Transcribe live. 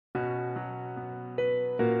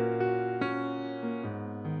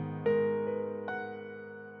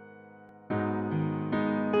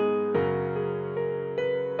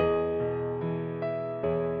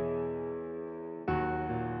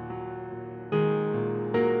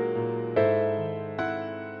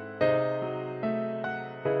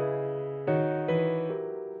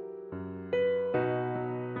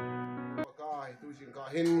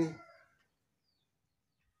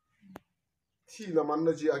thi là man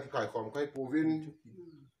na ji a ki kai khom kai povin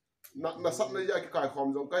na sat na ji a ki kai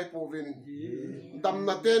khom jong kai povin dam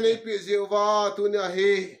na te nei pi jewa tu nia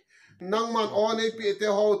he nang man on nei pi te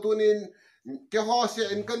ho tunin ke ho se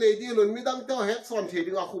in ka nei di lun mi dang te het son the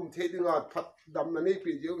dinga khum the dinga phat dam na nei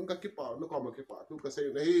pi jew ka ki pa no ka ma ki pa tu ka se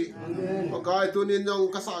na hi pa kai tunin jong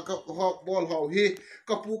ka sa ka ho bol ho hi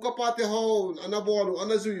ka pu ka pa te ho ana bol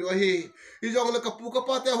ana zui wa hi I jong la ka pu ka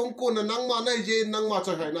pa te hong ko na nang ma na je nang ma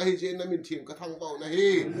cha hai na hi je na min thing ka thang pau na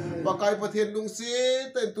hi pa kai pa then lung si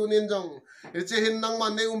ten tunin jong e che hin nang ma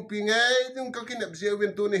ne pi nge tung ka ki nep je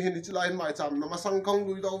win tu ni hin chi lai mai cham na ma sang khong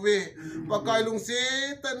lui do we pa kai lung si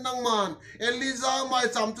ten nang man Eliza mai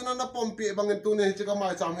cham tu na pompi bang tu ni chi ka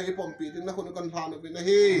mai cham he pompi din na khun kan pha na na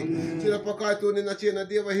hi chi la pa kai tu ni na che na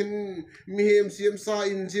dia wa hin mi hem sim sa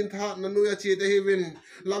in jin tha na nu ya che de hi win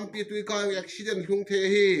lampi tu ka accident lung the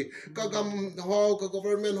hi ka gam ho ka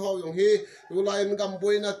government ho yong hi tu lain gam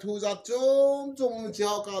boi na thu za chom chom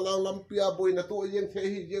cha ka lang lampia boi na to yeng the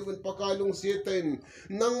hi je win pa kai lung si ten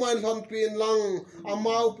nang mai lam pin lang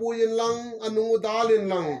amau pu yin lang anu dalin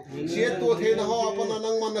lang si to the na ho pa na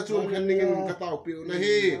nang man na chum khen ning ka tau pi na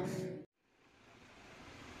hi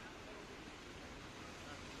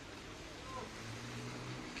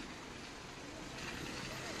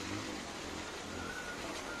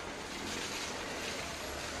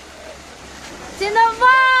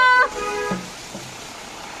Cinema!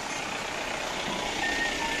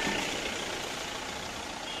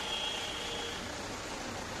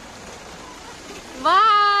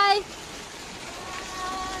 Bye!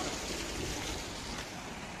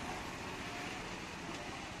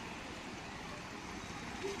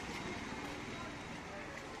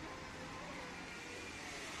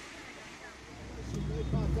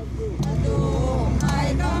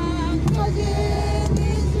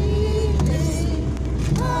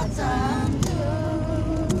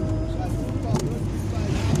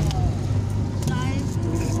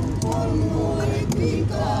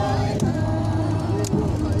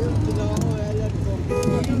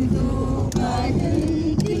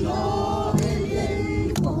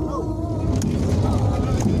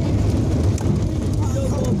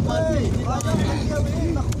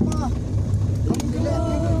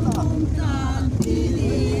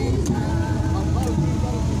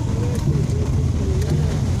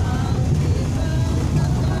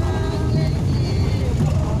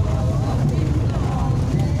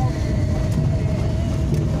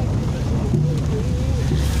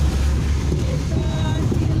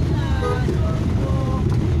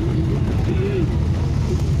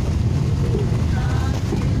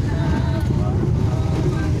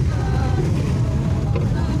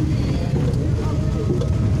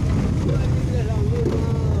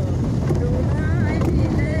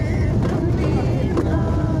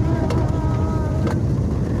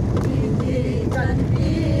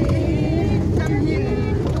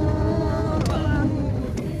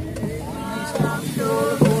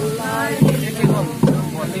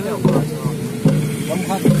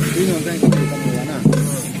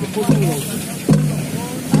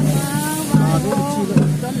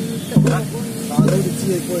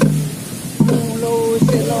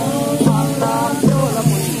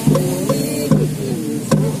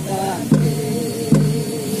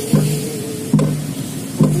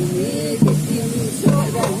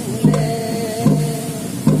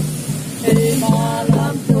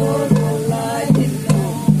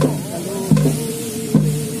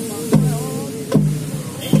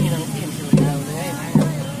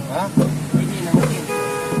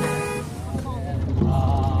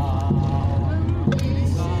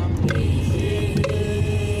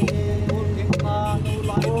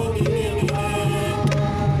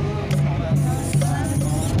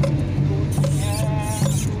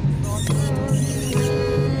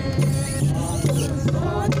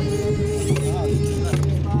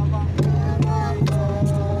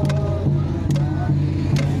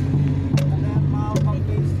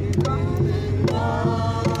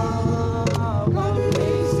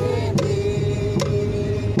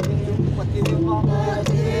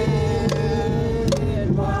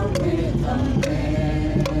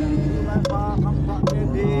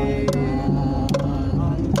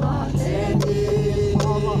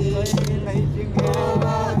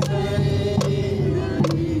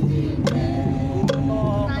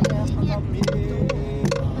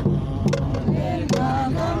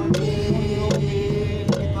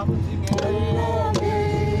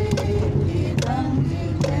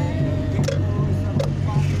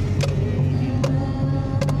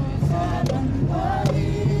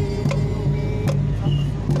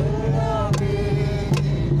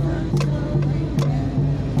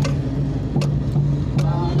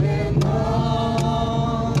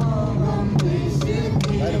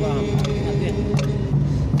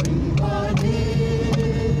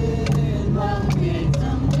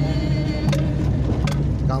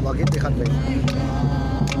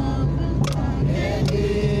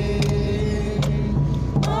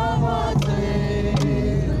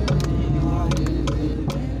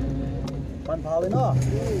 hào nó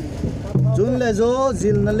chun le zo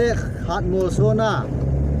zil na le hat mol so na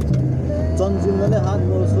chon zil na le hat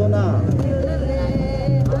mol so na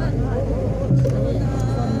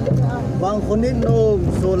vang khonit no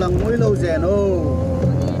so lang moi lo je no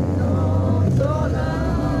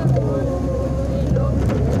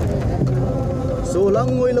so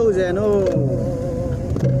lang moi lo je no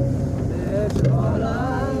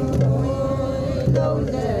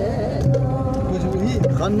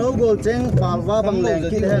khăn nấu gồ chén palwa bằng leng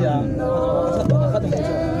kít hen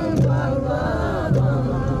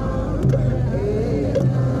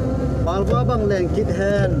palwa bằng leng kít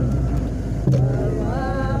hen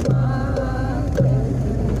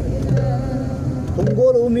hung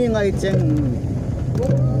gol umi ngai cheng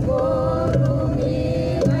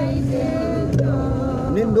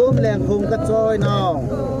nin đốm leng hung cắt trôi nào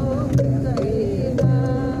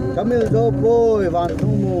camel do boy van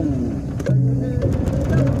thung mum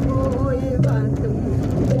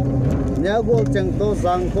nhà gỗ cheng to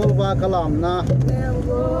sang khol va kalam na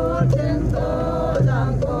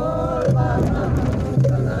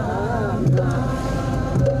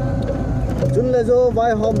chun le zo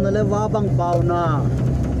vai hom na le va bang pau na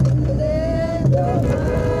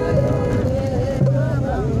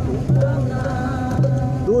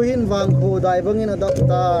du hin wang khu dai bangin adak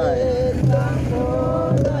tai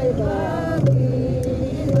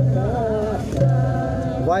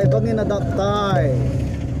vai bangin adak tai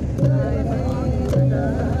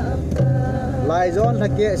lai zon la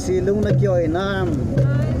ke silung na kyoi nam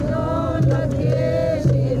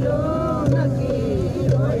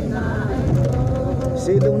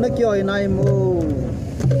silung na kyoi nai mu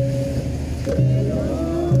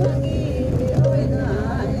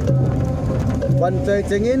ban chai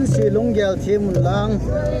chengin silung gel thim lang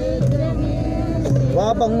wa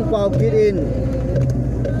bang pau kirin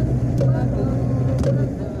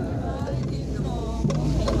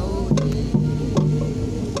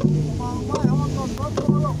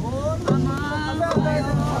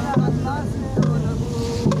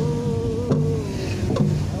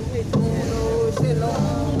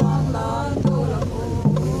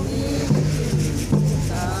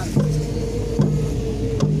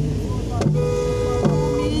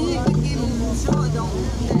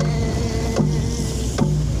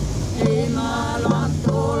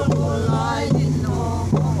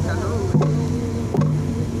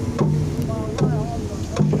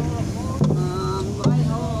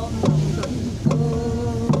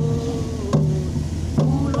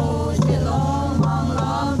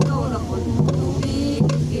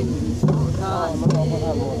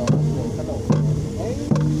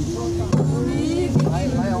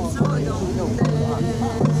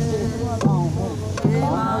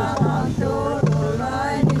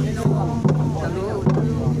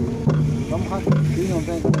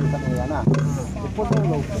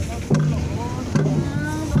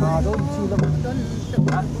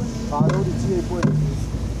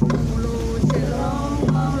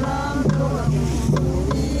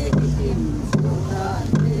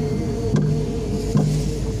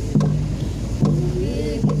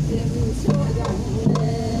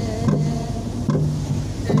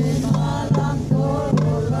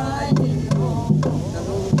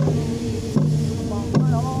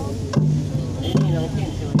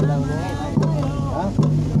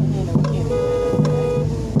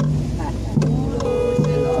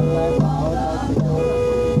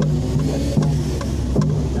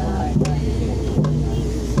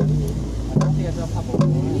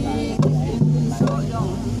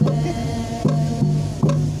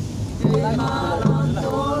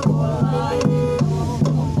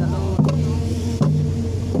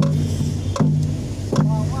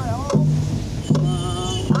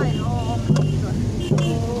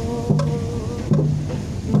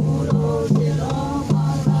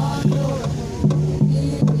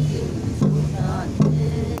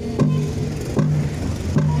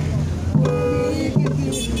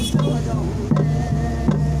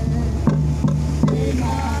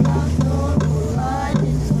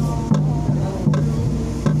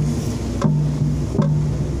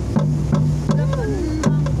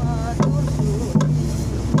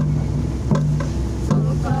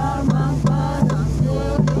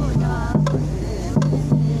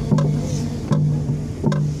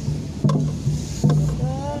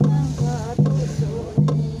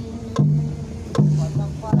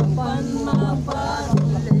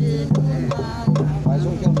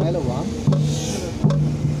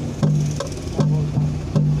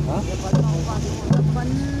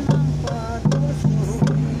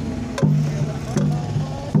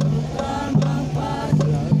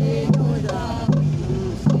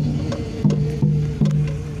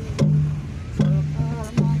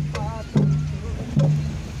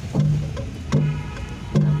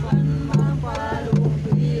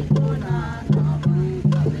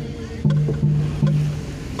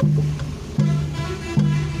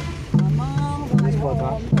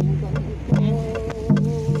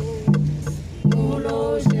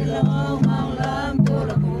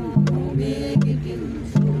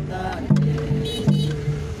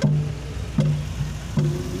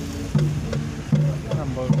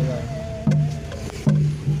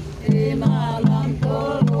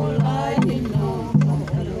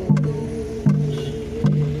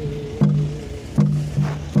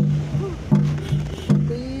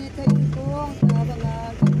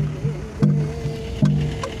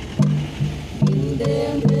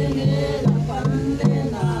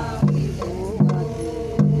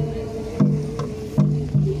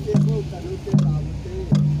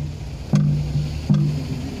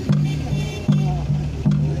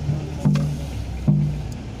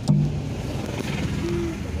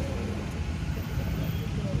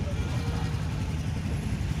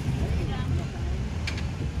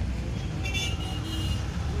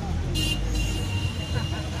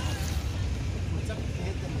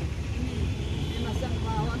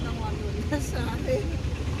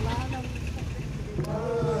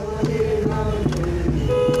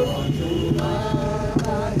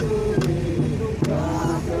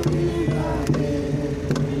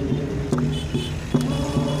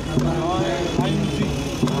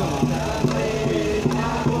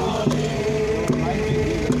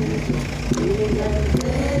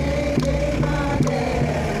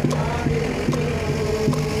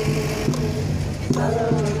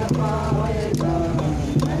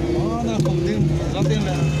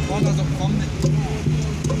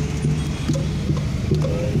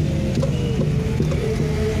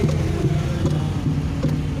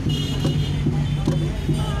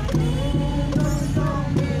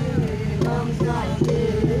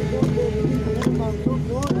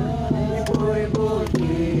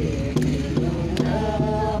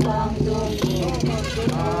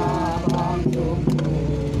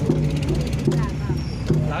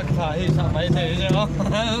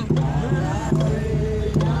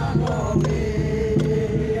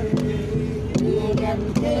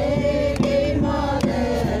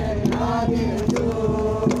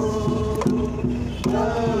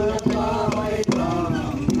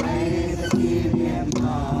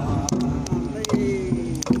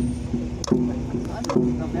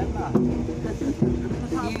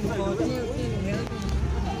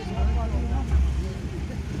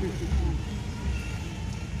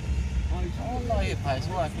排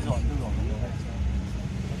出来非常这种。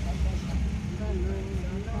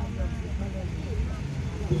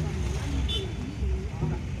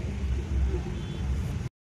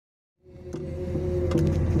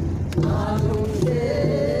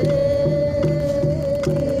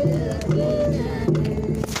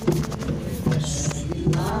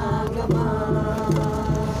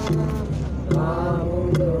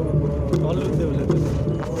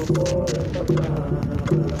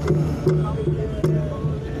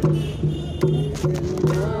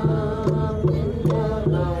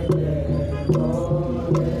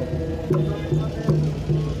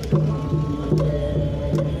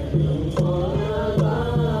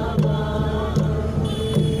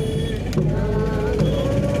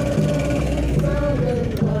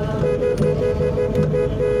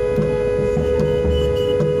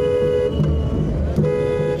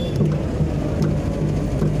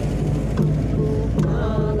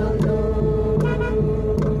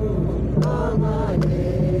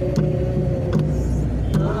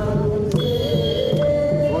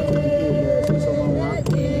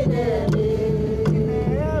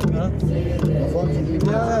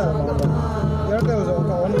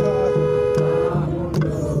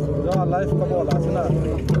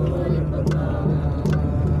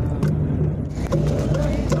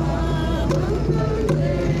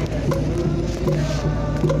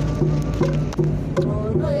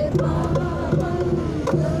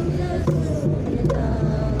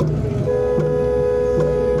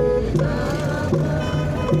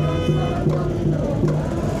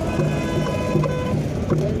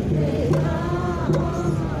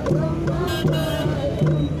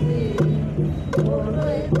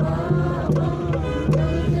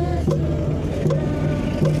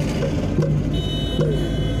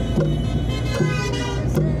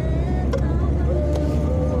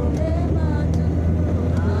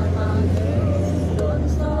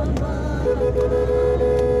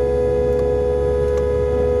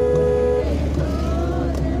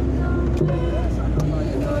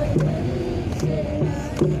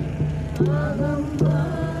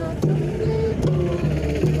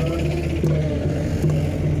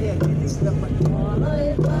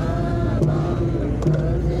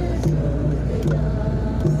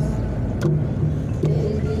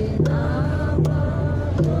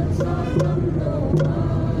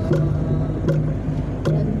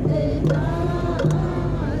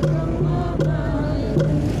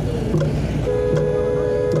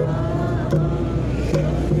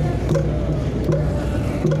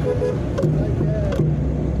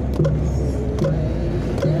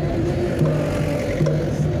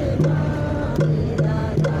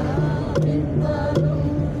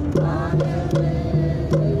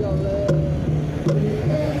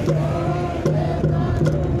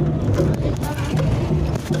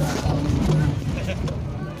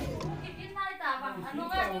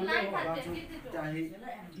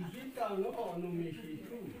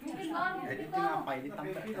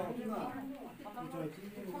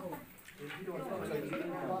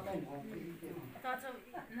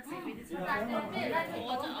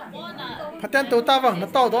Phát triển tàu ta vâng nó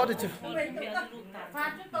to đó đi chứ.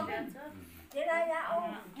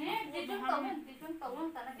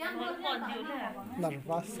 Nằm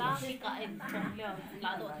vắt.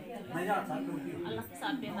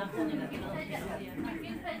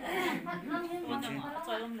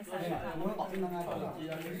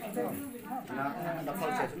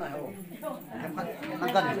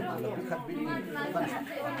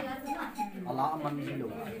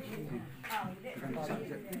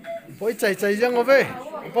 Ôi chạy chạy riêng ngồi về,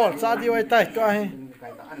 bỏ ra đi quay tay cho ai.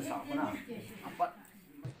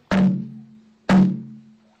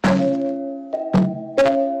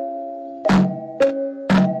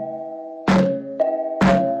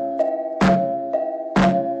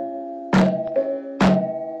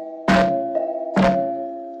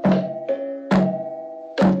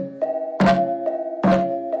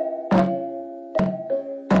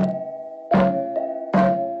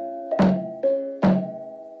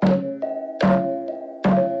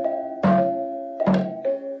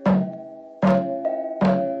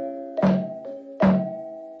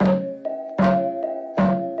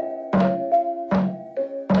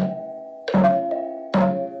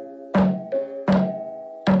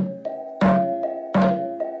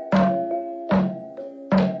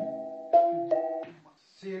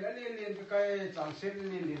 Xin anh liên cái chẳng xin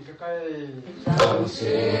liên cái chẳng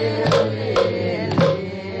xin liên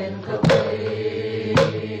cái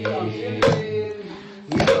chẳng xin liên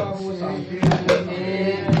Hita mo sang liên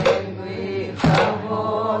Hita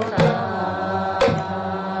mo sang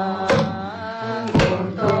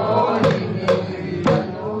Munto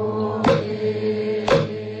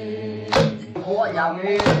Hãy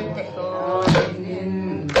subscribe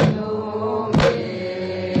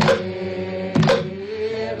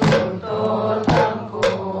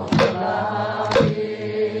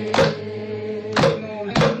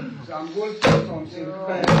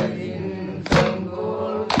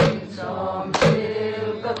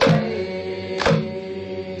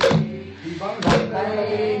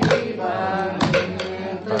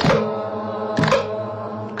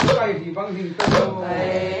cho kênh Ghiền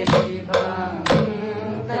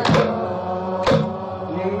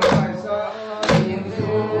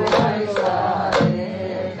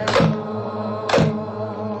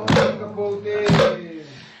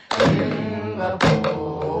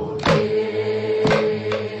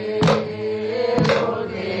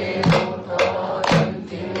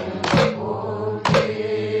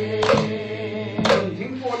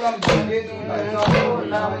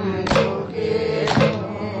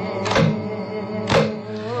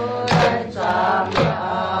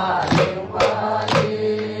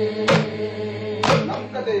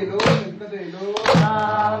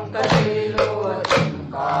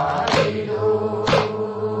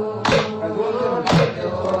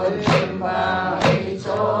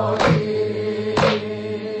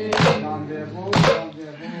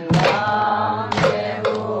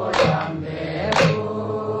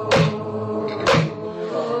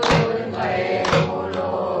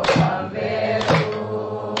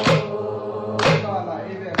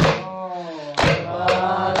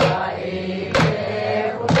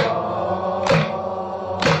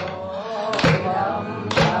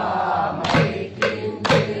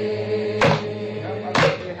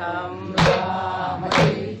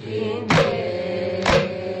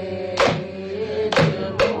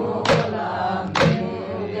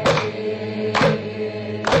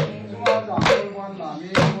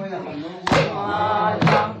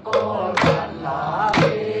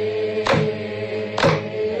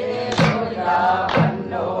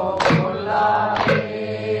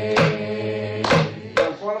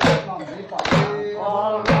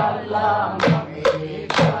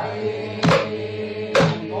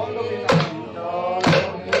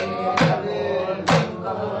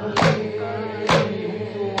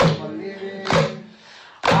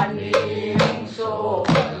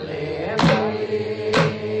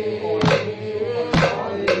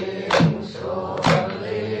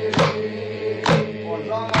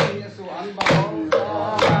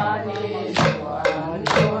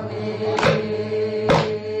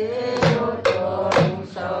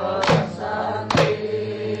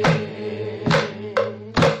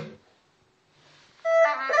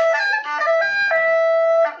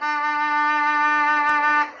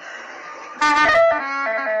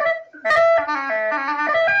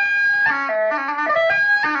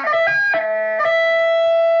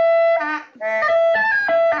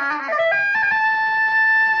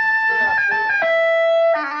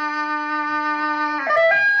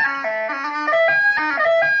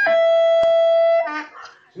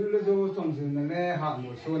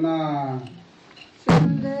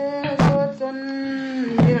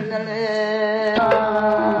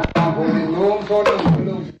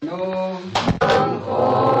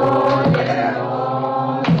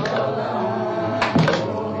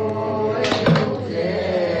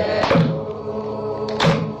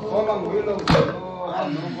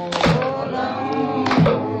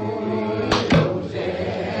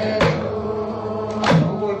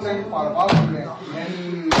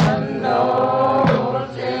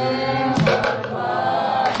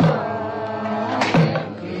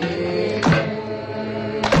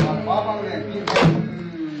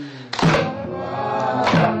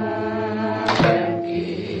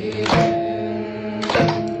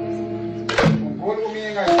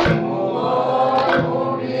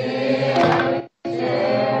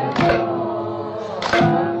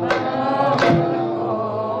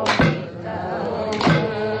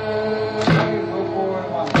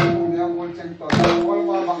Mì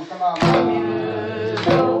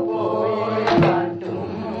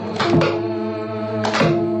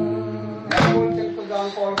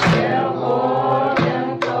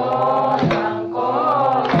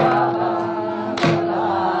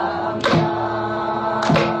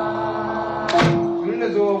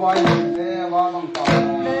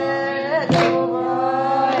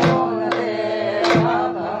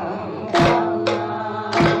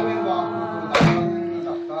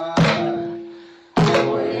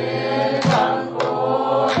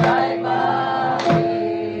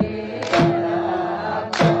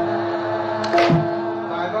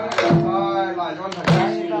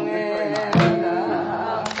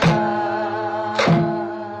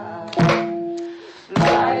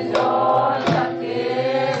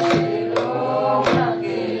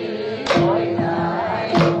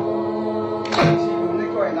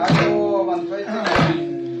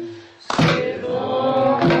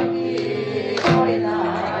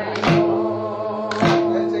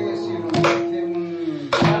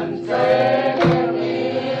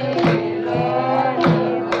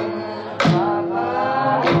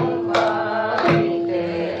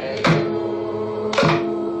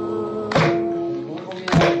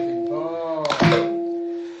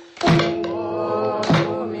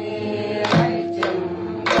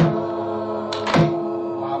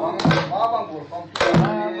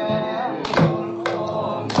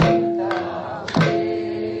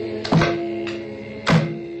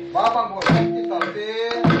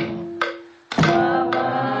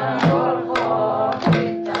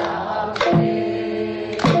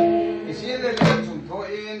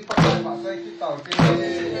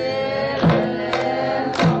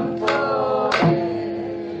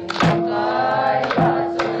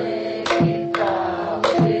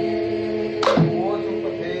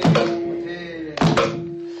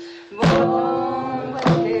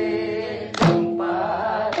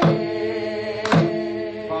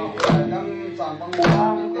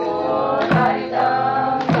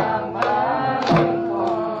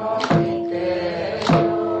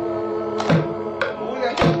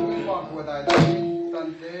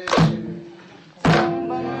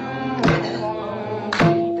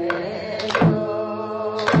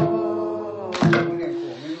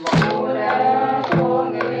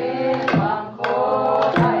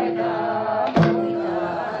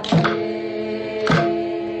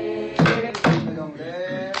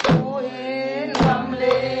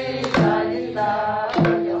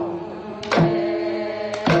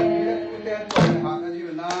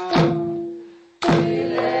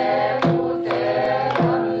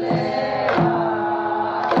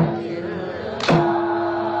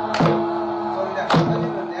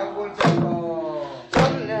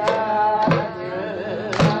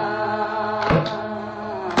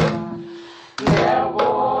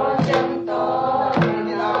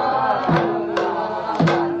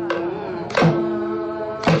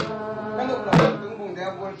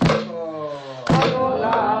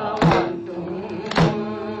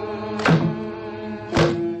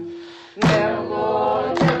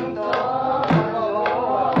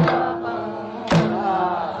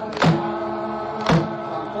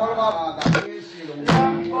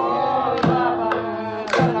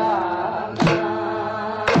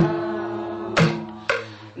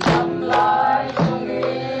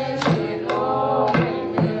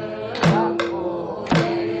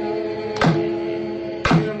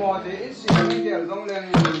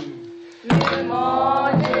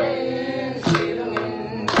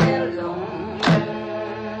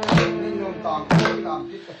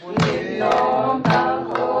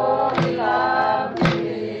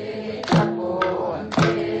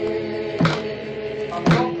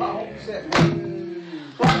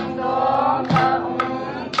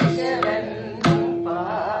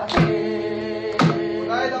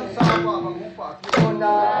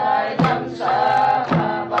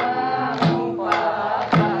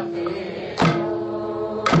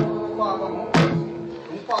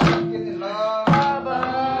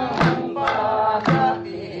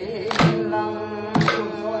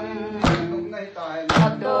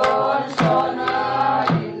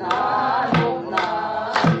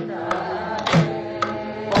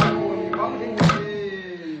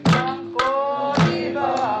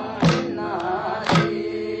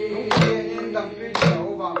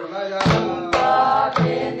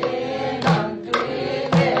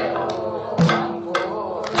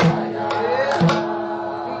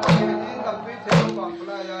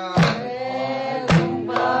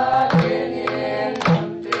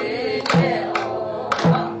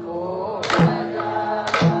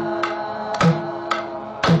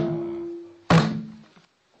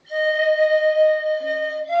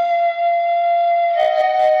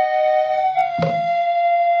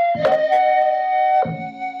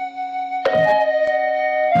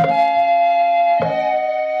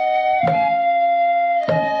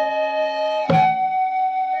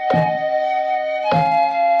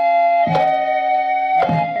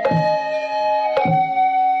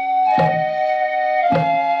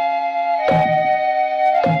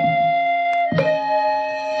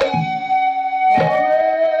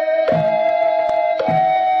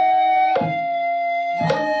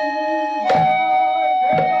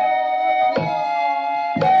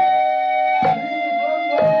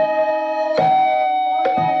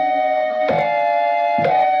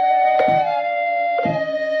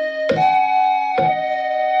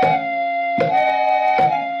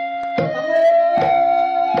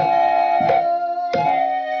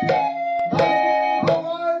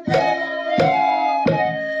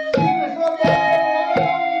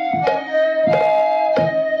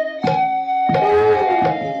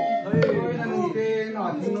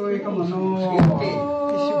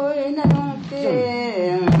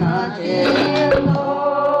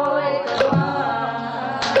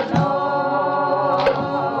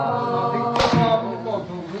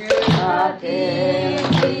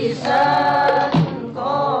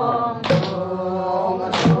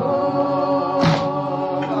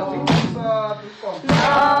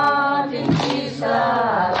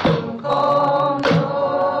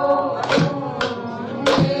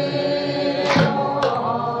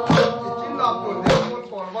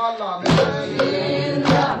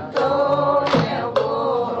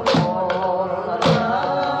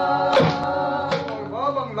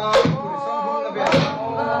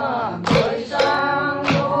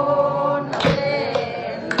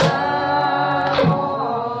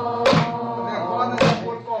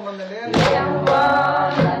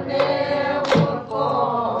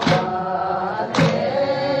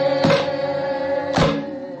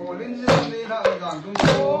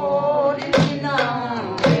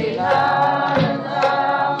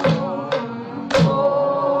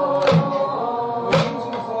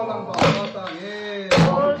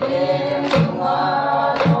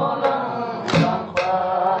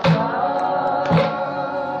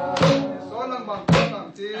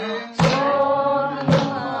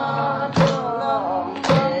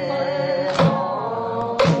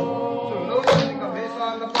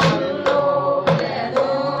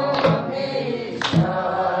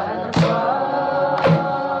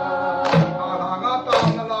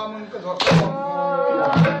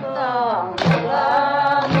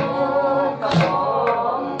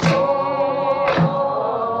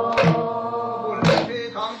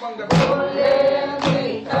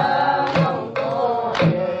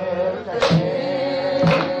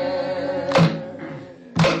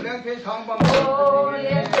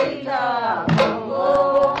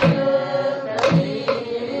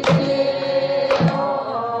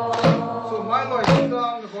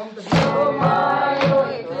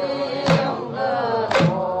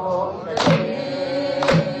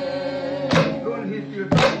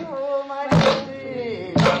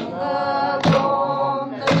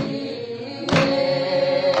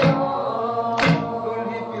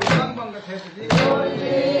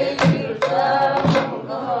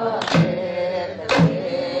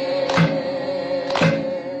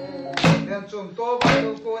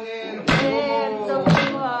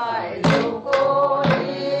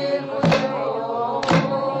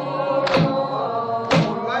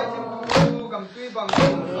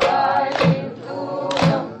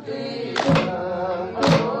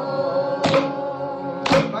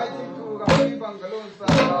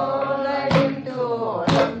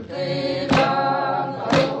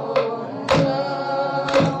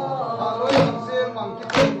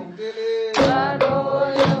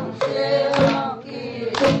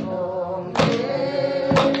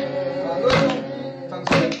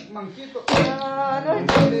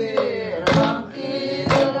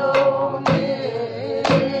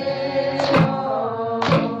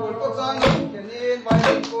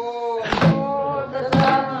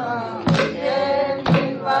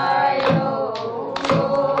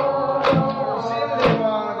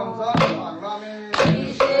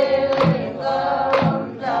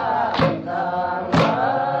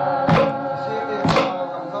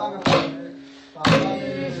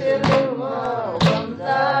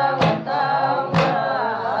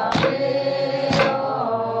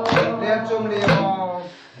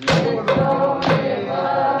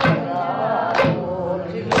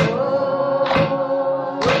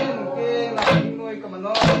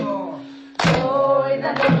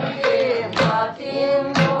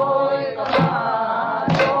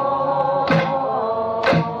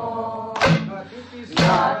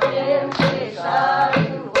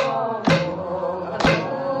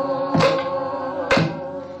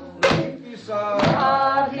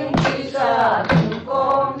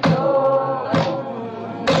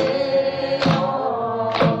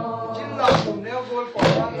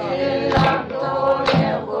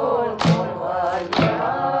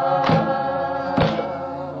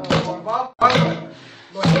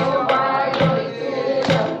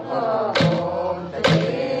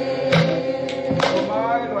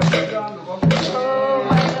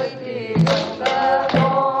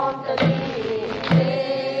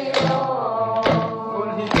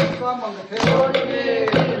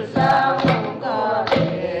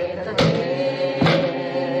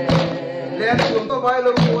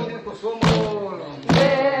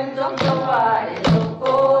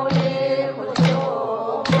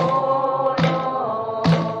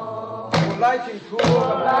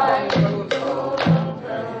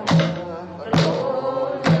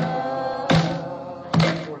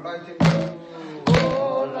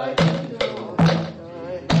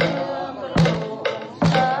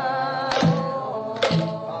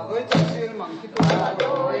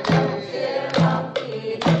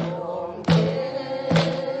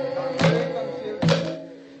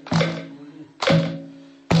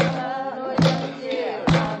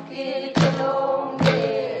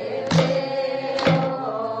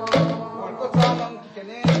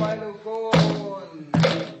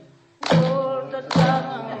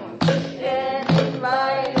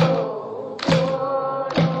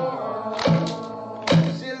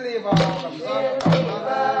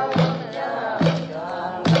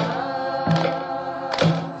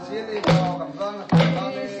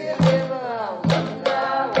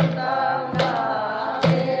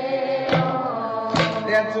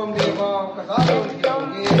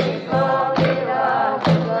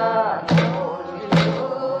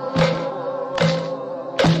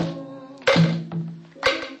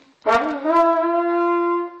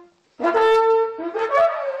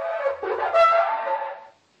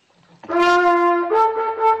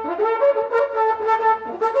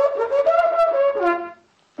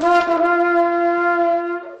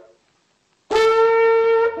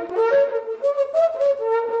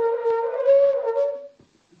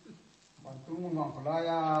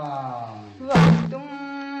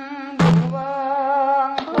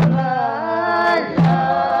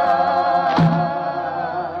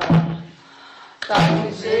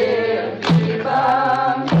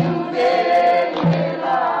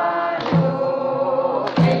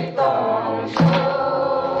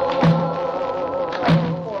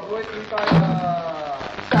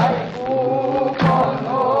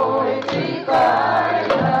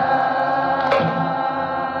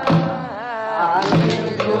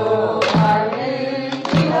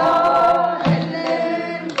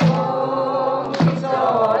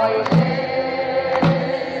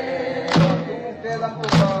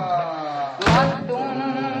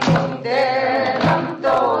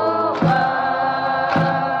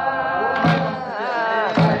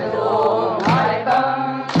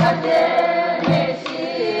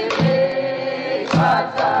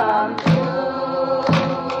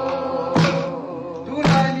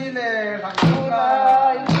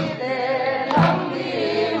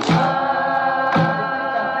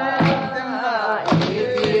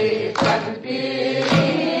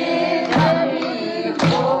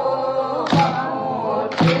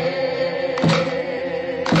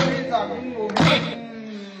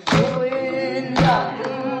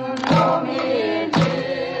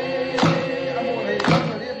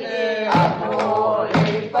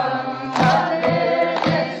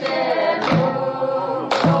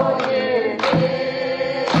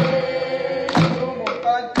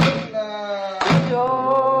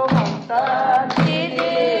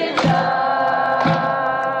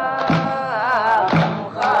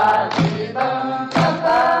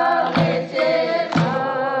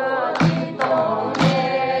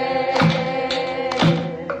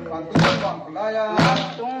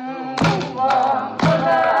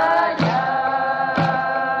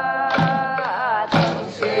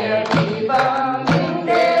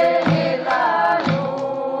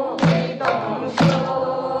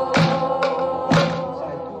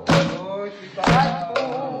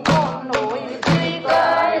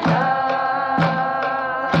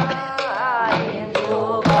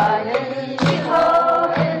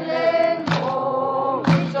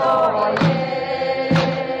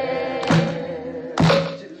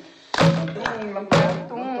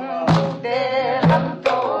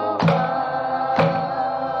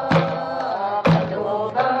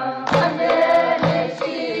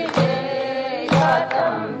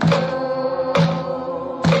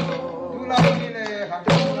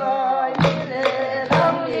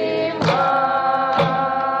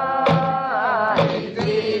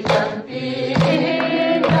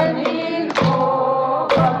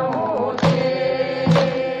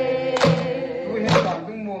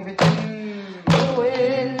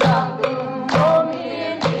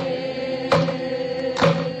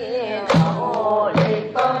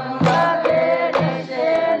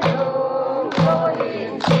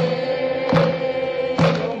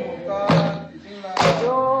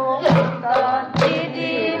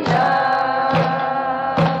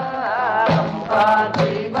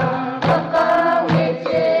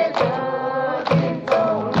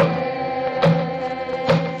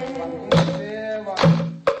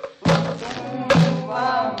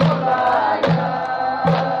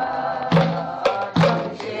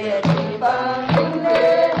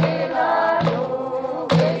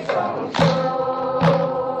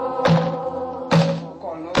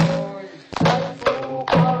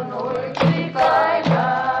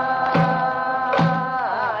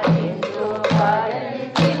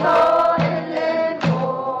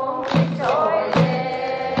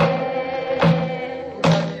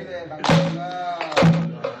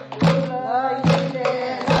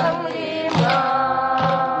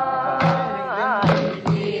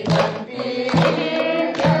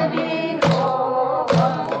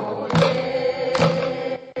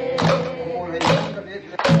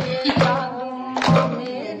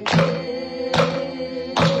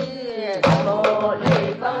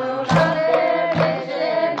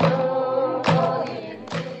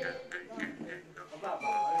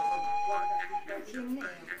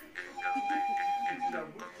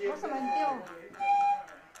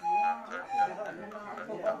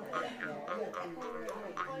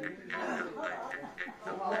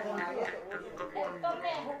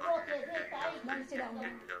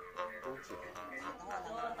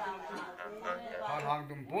hàng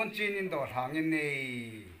tụm bốn chín in đỏ hàng in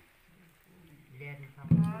này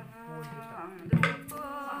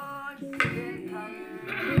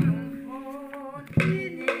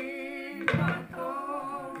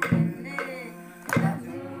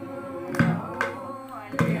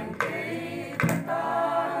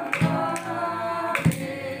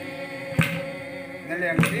nên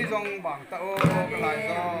liền đi dòng bảng tàu lại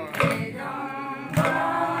rồi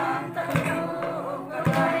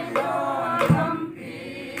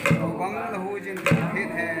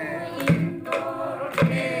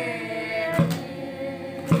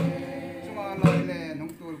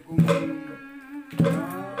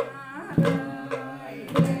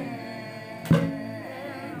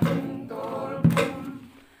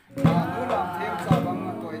Hãy subscribe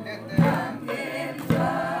cho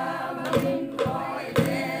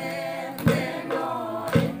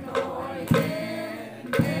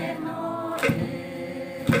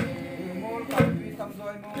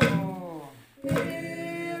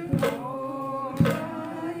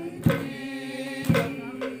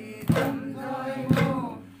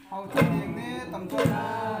kênh Ghiền Mì Gõ để không bỏ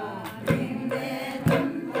lỡ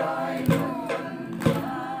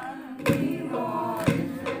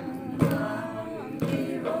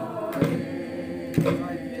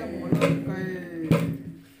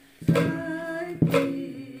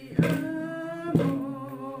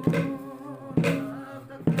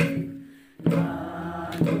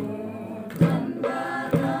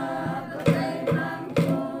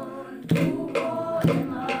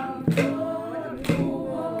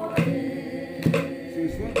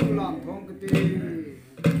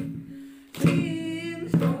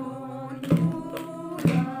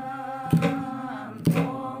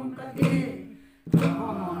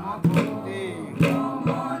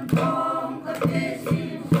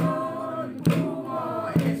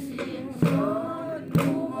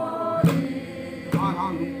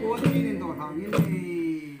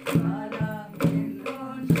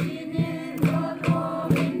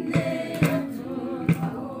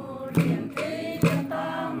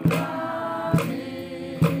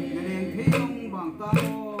bằng tao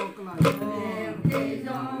cái này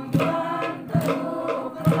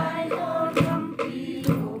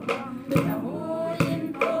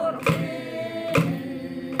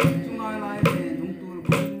chúng ai lại để chúng tôi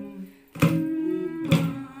cũng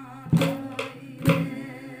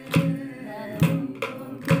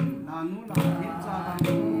là nút là hết ra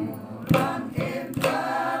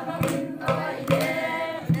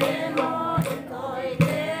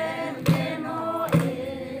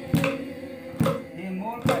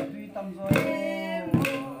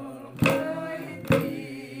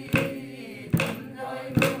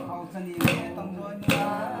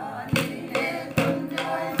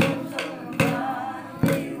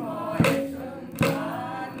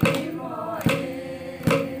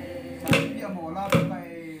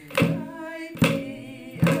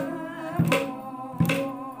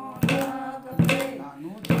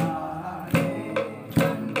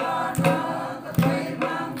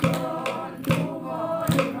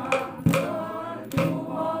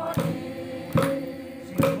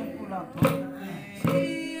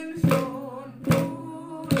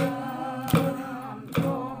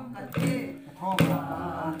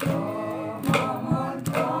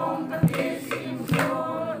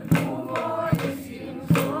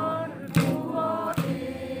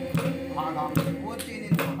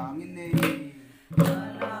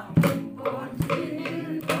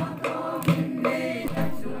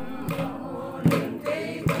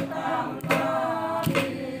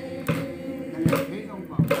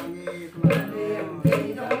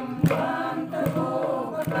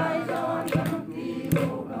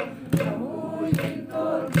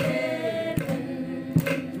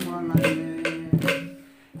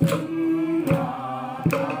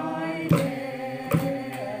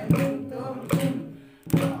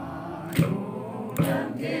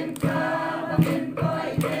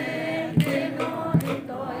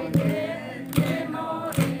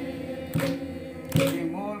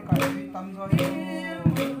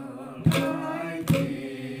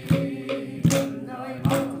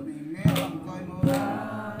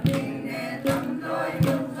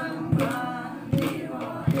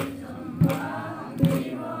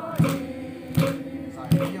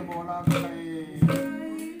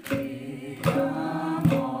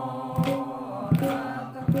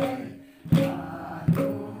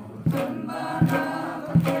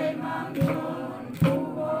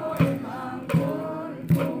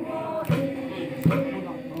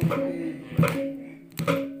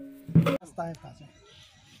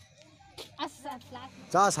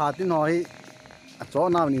cha satin hoi cho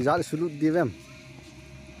nào ni zal sulut divem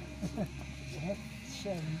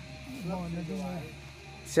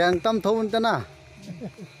sang tam thôn ta na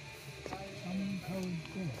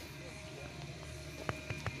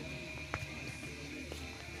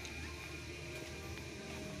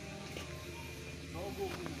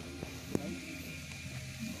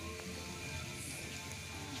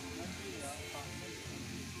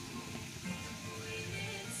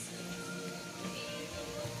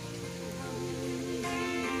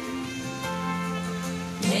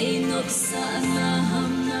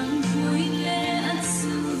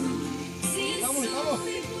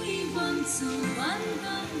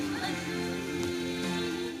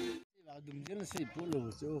đừng chết là xịt Pula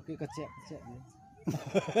chỗ cái cà chẹt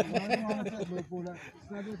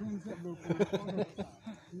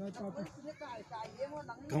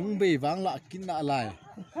không bị vang lạ kín lạ lại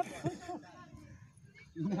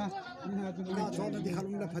cho nó đi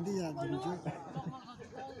khăn là phải đi à đừng chứ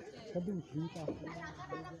cái đừng khí ta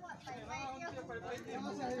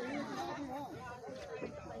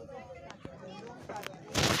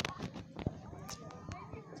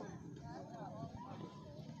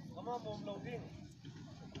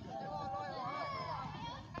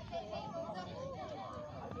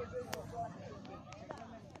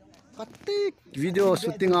katik video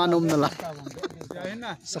shooting anom nala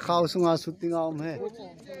sakhaw sunga shooting aom he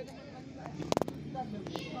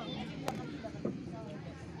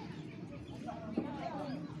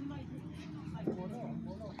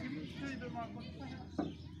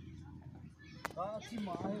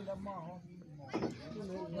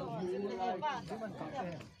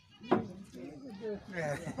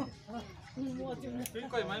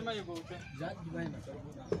Coi máy máy vô cái.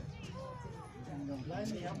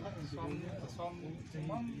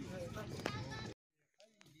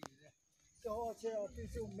 cho xe cái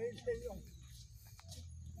số mấy xe用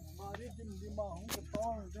mà đi tìm đi mà không có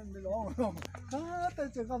to trên đi lo tới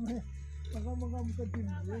chỗ cầm đi mà cái tìm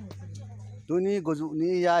gì tôi ní có dụ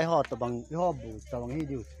ní ai họ tập bằng họ bù tập bằng hi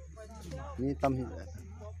điều ní tâm hi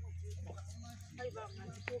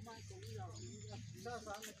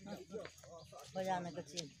bây giờ này cái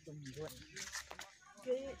chuyện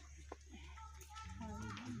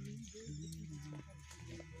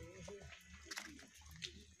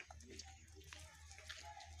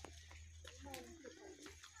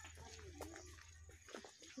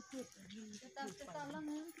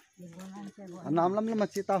Nam lắm mà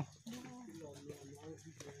chị tao.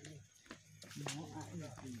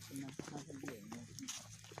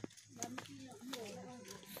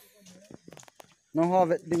 Nó ho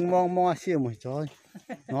vậy đinh mong mong xìa mồi trời.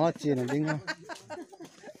 Nó chỉ là đinh không.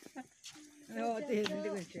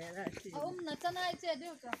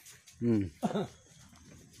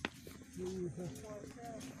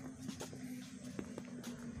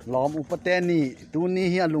 Lom upateni tu ni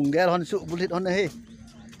hi alung der hon su bulit hon he.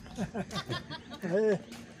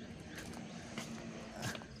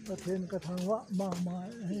 Paten ka thang wa ma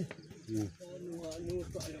he.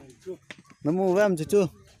 Namu vam chu chu.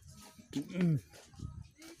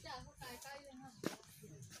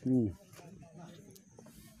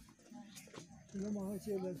 Nó mà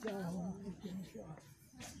chơi là cha không.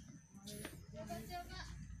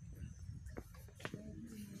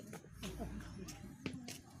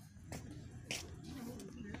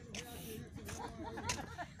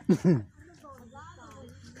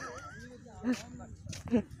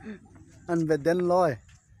 Ăn về đến lôi.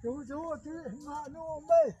 Chú chứ ngã nó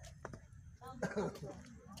mê.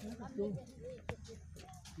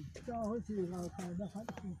 Cha hơi chỉ là cái đó hết.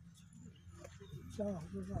 Cha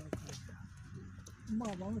hơi là cái. Mà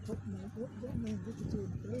bóng thuật này tốt rất nên cái chuyện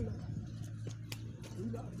đấy là.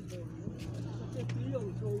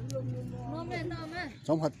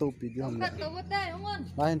 Trong hạt tủ bị đi không?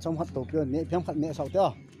 Lại trong hạt tủ kia nè, phèm khát nè sáu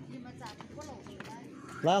tiêu.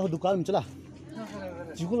 Lá hồi dukaan mình chứ là?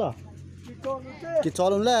 Chỉ có là. Cái chó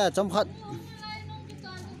luôn là trong hạt.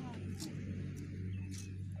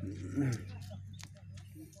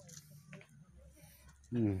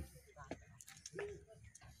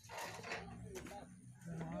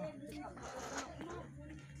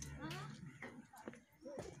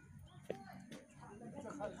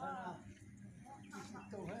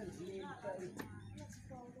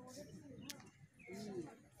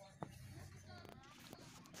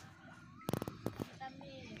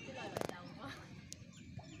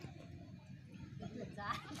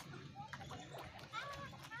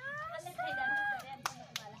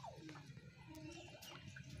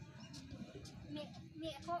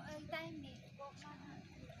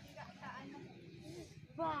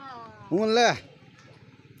 Ngon lẹ.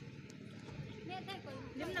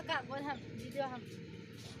 Lim na ka buat ham video ham.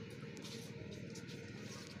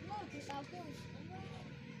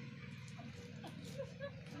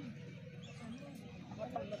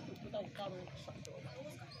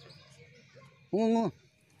 Ngon ngon.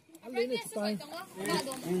 Anh lên này tay.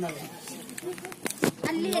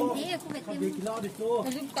 Anh liền thế không phải tìm. Nó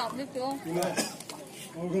giúp tọt được chưa?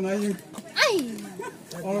 Organizing. Ai.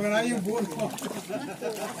 Organizing board.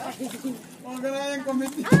 Organizing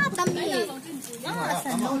committee. Tami.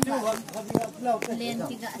 San. Liền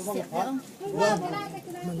tiga siap dong.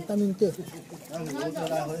 Mantap minta.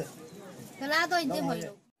 Kalau tu ini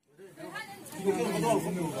boleh.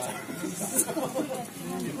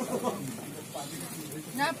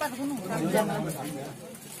 Dapat gunung jam.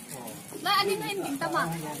 Lah ani main bintang mah.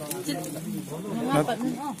 Dapat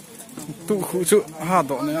nih. Tu khusus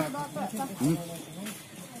hado nih.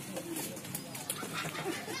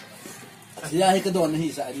 Dia cái đồn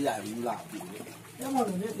này sẽ đi lại mình làm.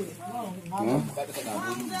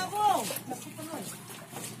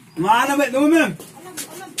 Mà nó vậy đúng không?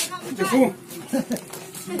 Chứ không.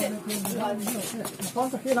 Con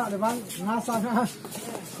sẽ khi lại để bán ngã sang ha.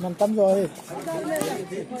 Nằm tâm rồi.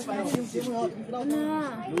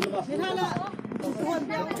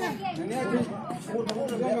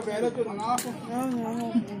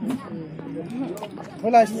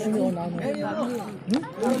 Với lại xin nhiều nào nữa.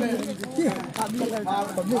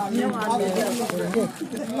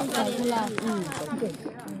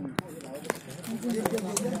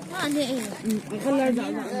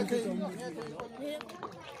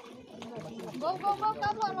 Go,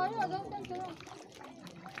 các bạn nói rồi không chân chưa?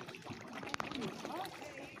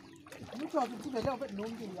 Lúc trò thì phải đeo bệnh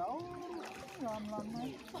nôn gì đó. Làm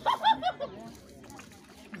mấy.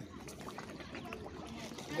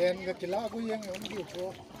 Lên cái lá của yên ông điều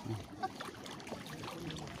cô.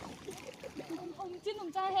 Ông chín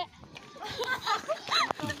ông trai hẹ.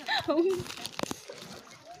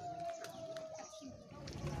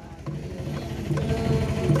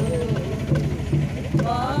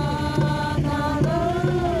 Ah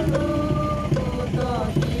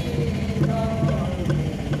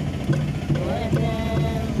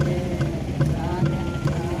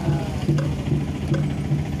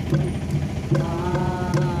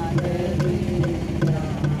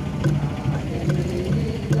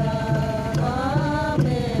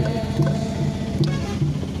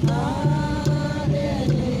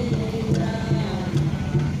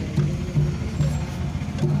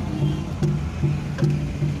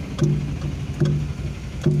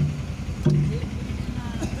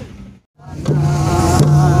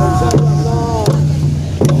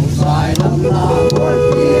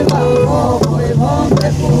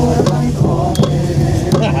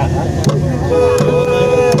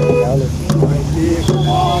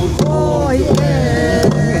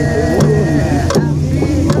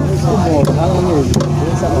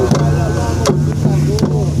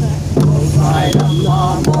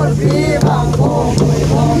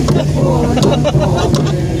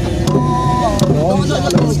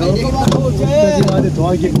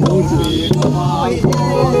nói chuyện đâu gì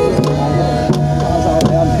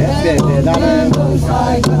để ra đây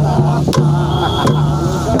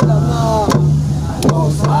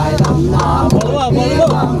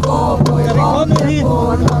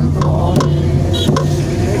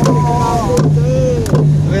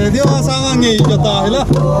dia sang nghỉ cho tài lắm.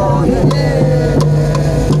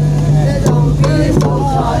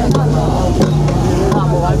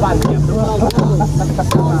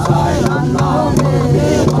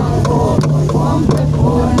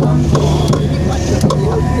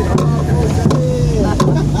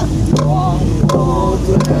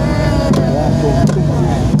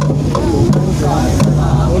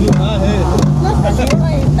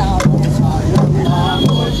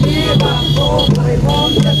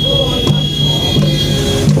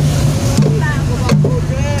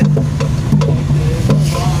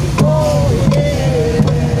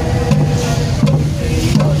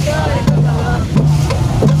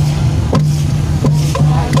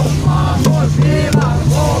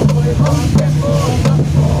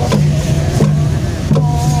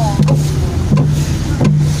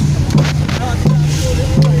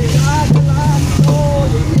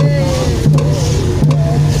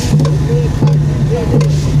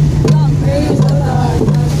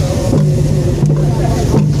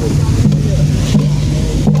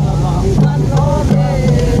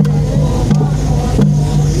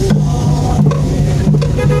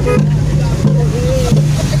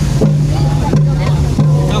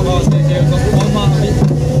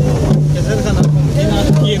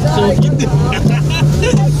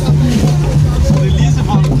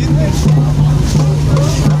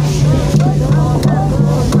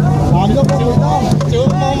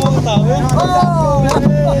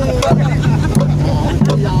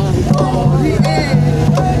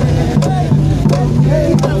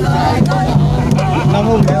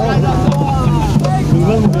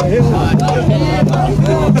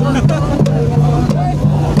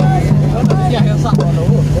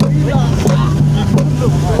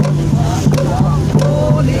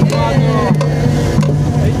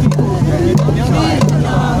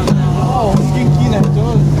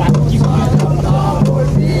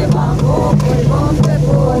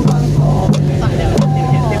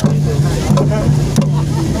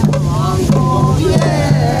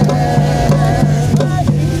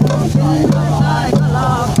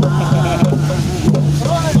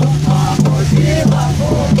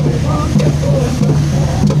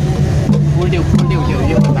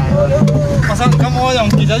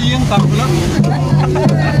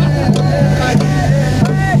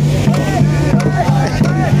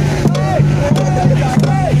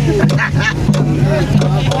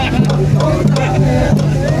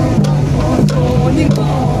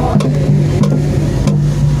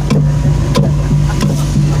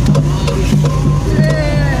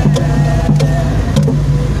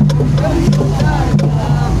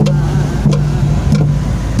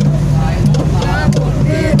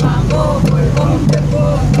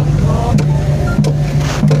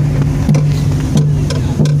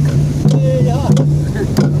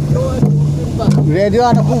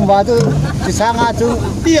 Radio nó cũng vào tu chỉ sang à chú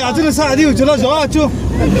đi à chú nó sang đi chú nó gió à chú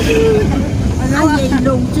anh ấy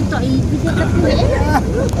lùng chú tội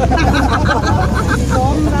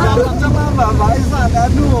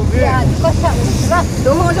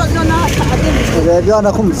Radio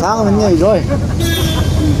nó cũng sang mình nhảy rồi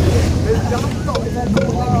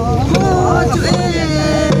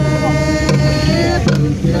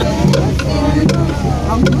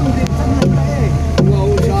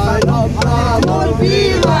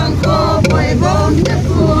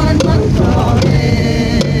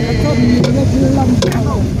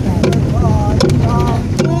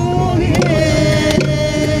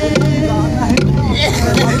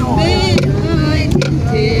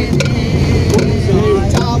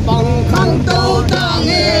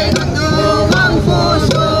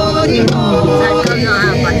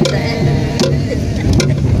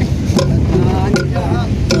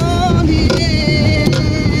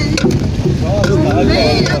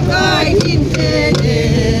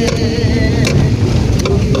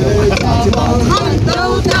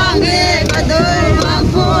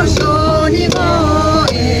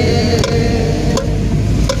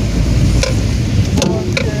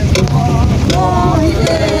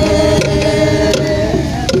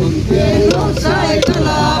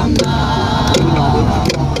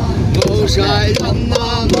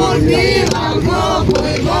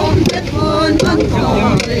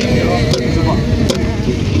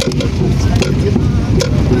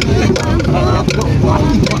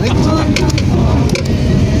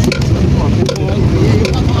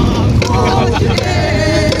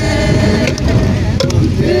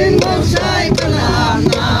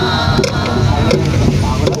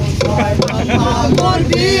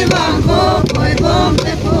vang khô cội bom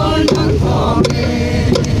te phun nắng thò mê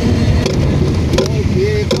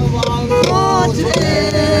khô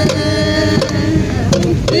chê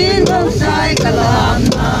tin bông sai cả làm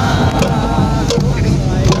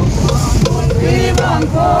đi vang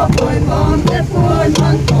khô cội bom te phun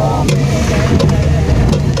nắng thò mê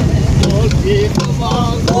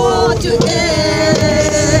khô chê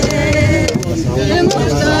tin bông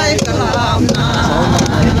sai cả làm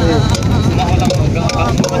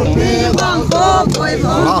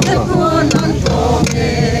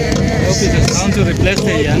Sound to replace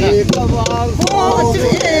the yana.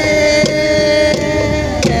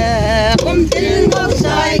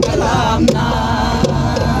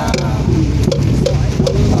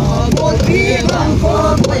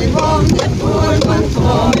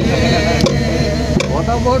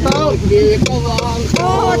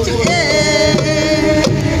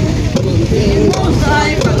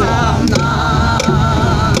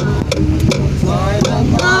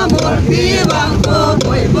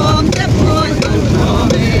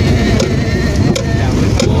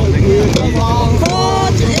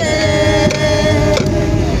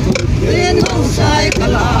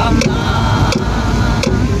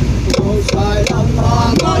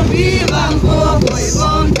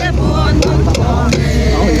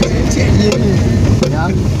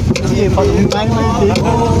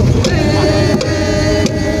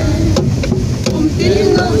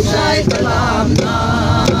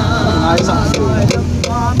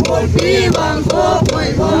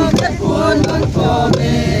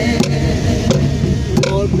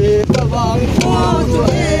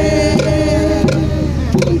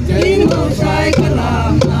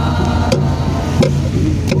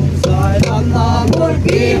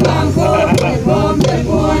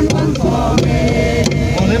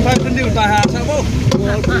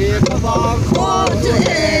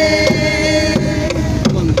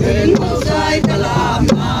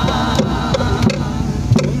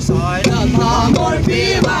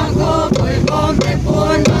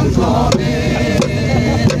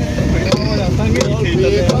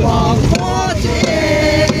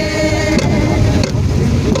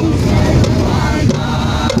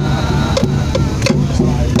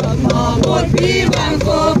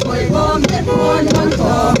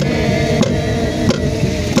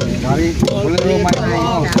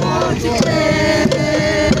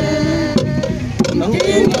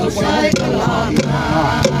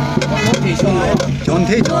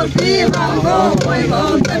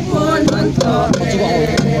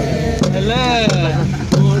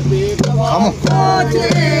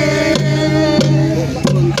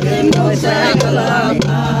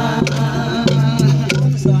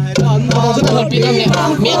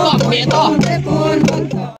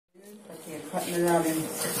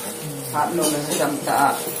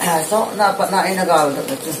 na pat na inagal da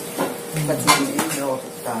tu pati ro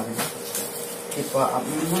ta ti pa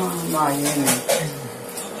amma ma yin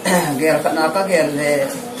ger ka na ka ger le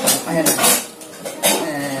ahen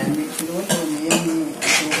mi lu tu ni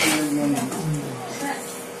ni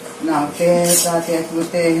na ke ta te tu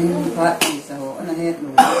te pa ti sa ho na he lu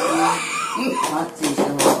pa ti sa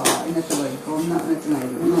ho ina tu ko na na tu nai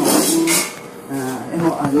no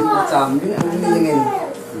an cham ni ni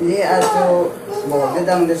ni a tu bộ cái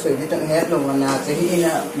đăng để sưởi cái tận hết rồi mà là cái gì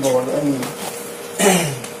là bộ nữa thì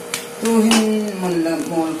tu hin mình là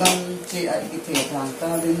một con chị ấy cái thể thằng ta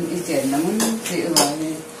đến ý chuyện lắm chị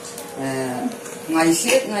nói ngày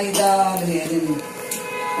xiết ngày ta thì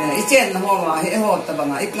ý chuyện là họ hệ họ ta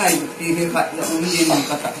bằng ít ngày thì phải là ông đi làm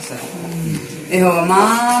cả tất cả họ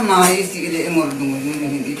mà ý chị để một đúng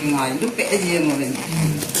mình đi ngày lúc bé gì một lần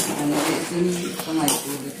anh ấy xin có ngày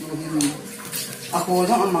tu hin ako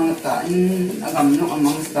dong amang tain agam no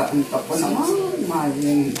amang tain tapon ama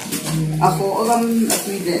maling ako agam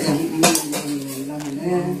atide lang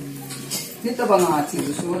dito bang ati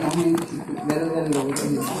gusto na hin bel lo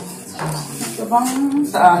dito bang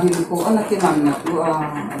sa ahin ko anak kiman na ko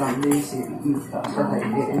ramli si musta sa dai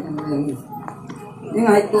ni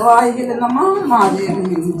ngai ko ai gila nama maji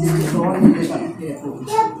hindi ko hindi ba ko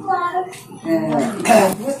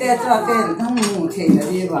buti sa atin ang muti na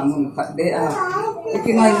di ba mun patde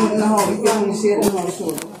ikinay na ho ikong sir na so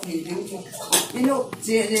ino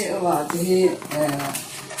je wa ti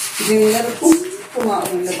dingar kuma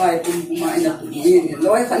na bai kuma ina ni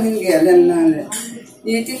loy khanin gelen na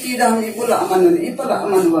ni ti dang ni pula man ni pula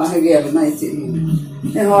man wa gel na ti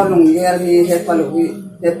e ho lung gel ni he palu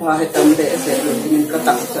he pa he tam de se ni ka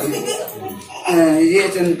ta sa ye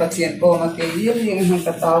chen patient ko ma ke ye ni hang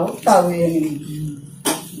ka ta we ni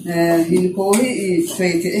hin ko hi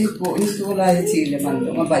swei ti ko ni su la ti le man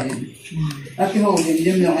ma ba cái hồ điểm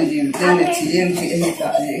điểm lòng gì tên là chị em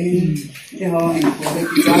cả cái hồ hình của cái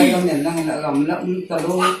trái trong nhận năng là lòng lẫm tàu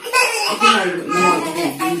đôi cái này được nó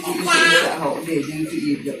để chị xã hội để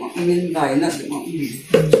chị được mình đại nó được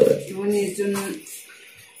chú ni chun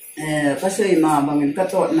cái suy mà bằng cái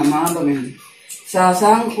tội nằm mà bằng xa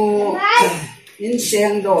sáng cô in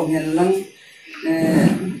sen đồ hiện lăng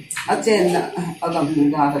ở trên ở gần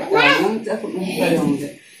vùng đà thật là nó chắc cũng không phải đồng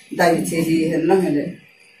đầy thì hiện lăng này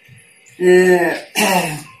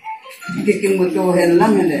cái một chỗ hiện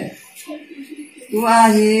lăng này tu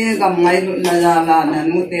ahi gam ngai lu na la na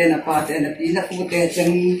nu te na pa te na pi na ku te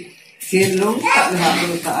chang sin lu ta na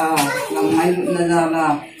lu ta gam ngai lu na la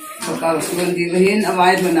ka suan di hin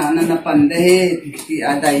awai bana na pan de he ti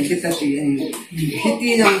adai ti ta ti he ti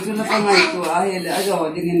jong tu na pa ngai tu a he la jo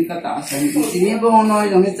ding hin ka ta san ti ni bo no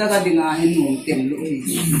jong he cha ga ding a hin nu tem lu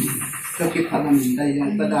hi ka ki phalam dai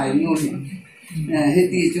jong pa dai nu hi he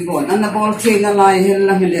ti chu bon an na bol che na lai hen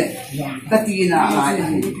la hele ka ti na lai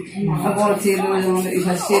a bol che lu jong i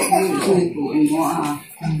ha se ni ku ku mo a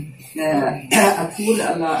a tu la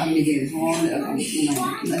la mi he ho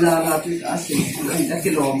na la la tu a se da ki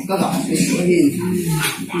lom ka ga se hi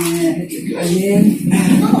he ti a ni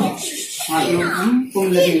a lu kum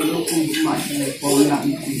la ri lu kum ma se ko na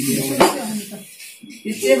ni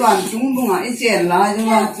iche ban chung bunga iche la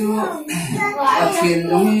jwa chu a chen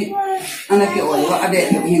long ana ke oi wa ade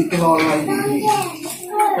hin ke ho wa ni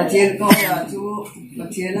a chen ko ya chu a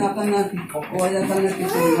chen a kana ko ya kana ke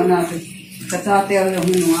chu na ke ka cha te lo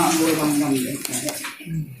hin wa bo bang bang le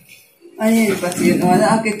ai pa chen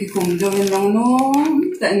a ke ki kum jo hin long no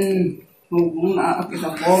tan hubung na ke ta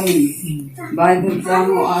pon bai bu cha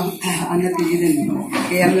mo ana ke den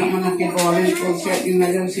ke am na ana ke bolen ko se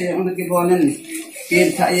imagine se ana ke bolen ke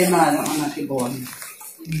tha ye ma ana ke bon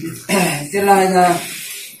jela ja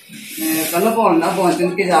kalau bon na bon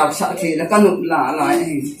tin ke jab sa the la kanup la la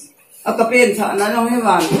a ka pen tha na long he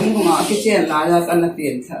wan kum ma ke chen la ja kan na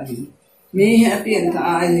pen tha mi he pen tha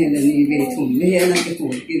ai ni ni ve thum ni he na ke tu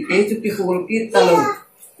ke chu ke hol ke ta lo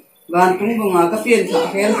wan kum ma ka pen tha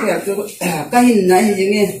fel fel chu ka hin na hi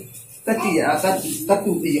nge ka ti a ka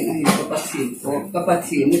tu ti nge ka pa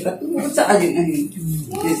thi ni ka tu cha ji nge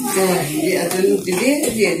ke ye a tu ti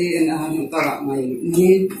de na ha ka ra mai ni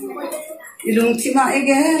ilung chima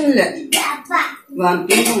egel wan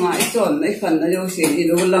tum nga ichon nai fan na yo se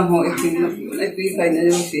ilung lam ho iting na nai pi kai na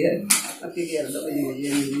yo se ati gel do ye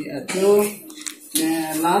ni atu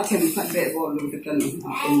la them khat be bo lu de kan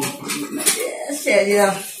na se ya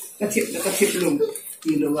ka thip lu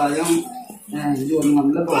ti lo wa yong yon ngam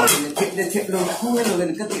la bo de thip lu khu lo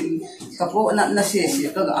de ka tin ka po na se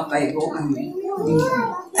ka ga kai bo kan ni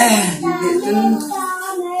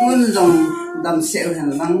tun dong đam sẹo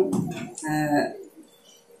hàng lăng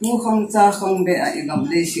mua không cha không bé ai gặp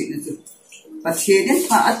đây xịn được và chế đến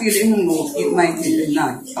phá thì để hùng lúa kịp mày thì đến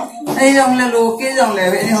này đây dòng là lúa cái dòng là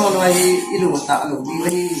vậy họ nói lúa tạ lúa đi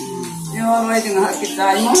vậy nhưng họ nói chừng họ cái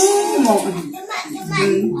trái mỏng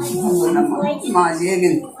chừng không nằm mà gì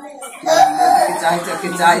mình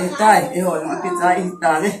cái trái thì họ nói cái trái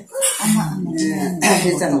ta đấy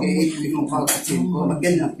cái chẳng cái một phao cả chuyện của mà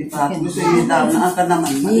cái nào cái phao nó suy nghĩ tao nó cái năm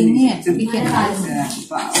mình mới cái phao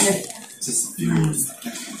đấy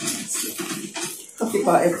cái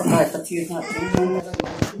phao em phải tập thiền thật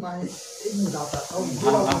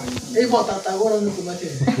ấy bỏ ta ta gọi là nó cũng vậy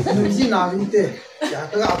mình chỉ nào mình thế ya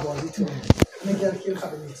cái áo bỏ đi thôi mình cái khác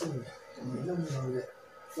mình chỉ nó mình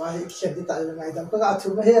và hiện hiện tại là ngày đó các chú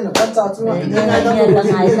mới hiện là bắt cháu chú ngày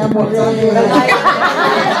đó một rồi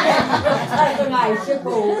ngày chưa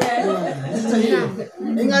cổ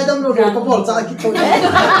ngày đó rồi có bỏ ra cái thôi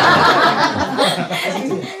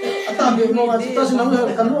tạm biệt mà ta chỉ nói là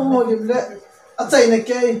cái nó ngồi đi đấy chạy này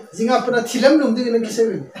cái gì ngáp nó thì lắm luôn đi nó cái gì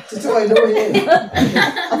chú ai đâu vậy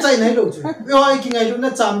chạy này đâu chứ bây giờ cái ngày lúc nó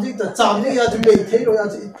chạm đi giờ chuẩn bị thế rồi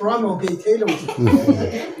giờ program mà bị thế rồi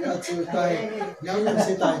giờ chú cái nhau nhau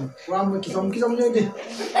sẽ tay program cái giống như đi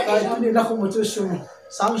cái nó đi là không một chút xíu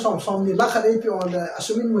sáng sớm đi lắc cái biểu là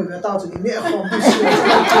assuming người ta chỉ nhẹ không biết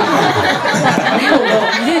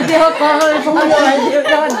gì đi học không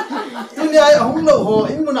tôi này không lâu hồ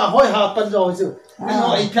em muốn hỏi hà pan rồi chứ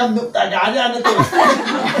nó ai phèm được ta gái ra nó tôi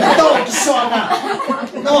đâu cái xoan à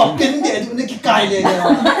nó pin để tụi nó cái cài lên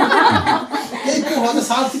cái cô họ nó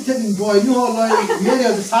sáng thích thế rồi như họ nói nghe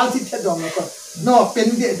là sáng thích thế rồi nó pin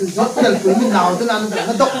để tụi nó cái tụi mình nào tụi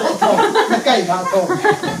nó đốc thôi nó cài ra thôi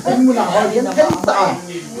em muốn hỏi em thấy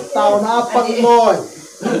tao na pan rồi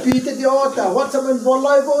pi thế đi ô ta what some von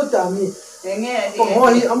live ô ta mi còn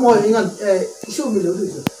hỏi âm hỏi ngân số mình lưu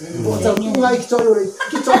được bộ chẳng ngay cho rồi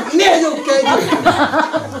cái cho nè rồi cái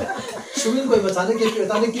sumin koi macam ni kita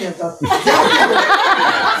tadi kita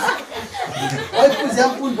oi pun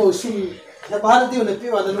siap pun bau sumi na bahar dia le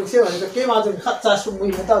piwa na lukse wa ke ma jeng khat cha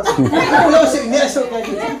sumi mata ko yo se ne so ka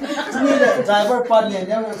ki ni le driver par ne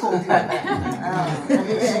ne ko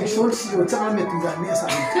shul si yo cha me tu ja ne sa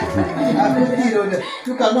a ko ti ro ne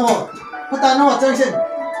tu ka no pata no chang sen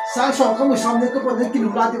sang shop ko mo samne ko pa ki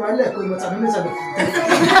lula ti wa le ko ma cha me cha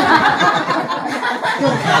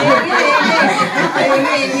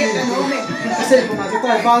se ko ma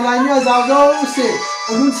ta ba la nya za zo se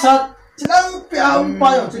un sat Jangan piau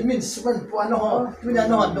payah cermin semen puan noh, punya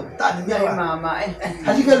noh dok tan ni ya. Mama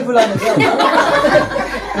Hari kalau bulan ni,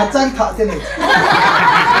 kacang tak sini.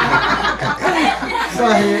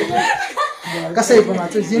 Sahih, kasih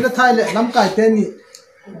pemacu. Jika Thailand namkai teni,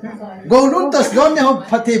 golun tas goln ni hom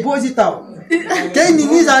pati boji tau. Kau ni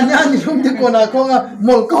zanya ni hom di kona kona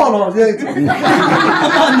mol kau je.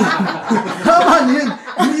 Apa ni?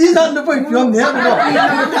 Ni zan tu pun piam ni apa?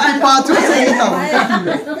 Pacu saya tau.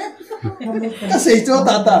 Kasih cho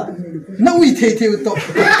tata, nak wih teh tu,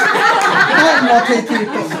 nak mau teh tu,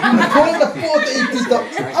 kau nak pot itu tu,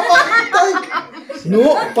 apa tay?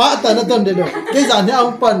 No, pak tanah tu dulu. Kesannya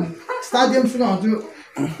umpan stadium sungai tu,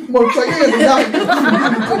 mula kaya dia.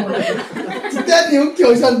 Kita ni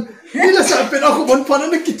kau san, ni lah sampai aku umpan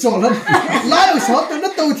nak kicolan, lalu satu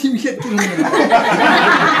nak tahu tim hit tu.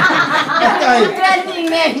 Trending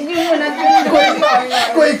ni, ni mana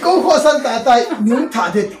kau khosan tata, nyung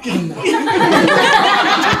thade kin.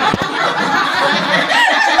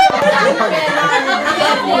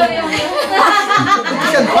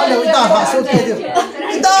 Kan pada dah hasil tu,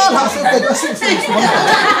 dah hasil tu asyik semua.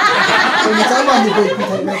 Kau macam mana ni boleh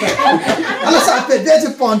kita ni? Alah sampai dia je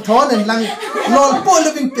ponton dan lang lol pun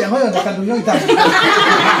lebih tiang hoyan kan dunia kita.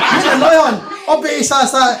 Ni loyan, obe isa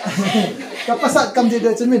kapasat kam dia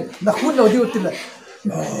cermin, nak hulau dia tu lah.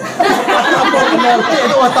 Apa kenal?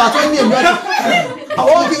 Itu watak tu ni dia.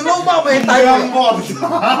 Awak kilo apa tay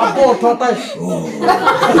apa thot tay.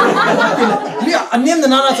 Ni aniam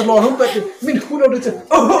nana tu lor humpet, min hulau dia.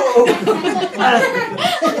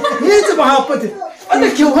 Ni tu apa tu? Ada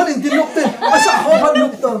kau hari ini nukte, asal kau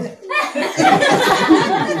nukte.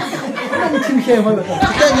 Tim kau mana?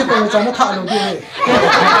 Kita ni pun macam nak thalo dia.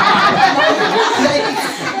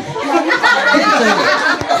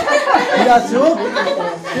 Ya tu,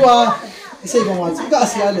 wah, saya bawa juga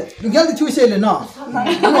asyik le. Lukian tu cuci le na,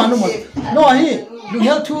 anu mot. No ahi,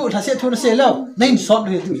 lukian tu hasil tu hasil le, nain shot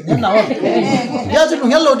le tu, ni nawa. Ya tu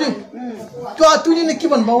lukian lo tu. Tu ni nak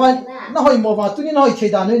kiban bawa, nak hoi bawa, tu ni nak hoi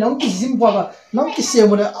kedan ni, nak kisim bawa, nak kisih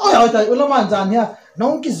mula. Oh ya, tu ulama jangan ya.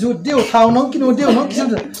 Nong ki zut deu thau nong ki no deu nong ki sem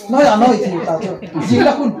noi anoi thi ta chu ji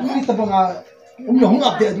la kun ni ta banga yong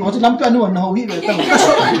ap de du chu lam ka nu an ho hi le ta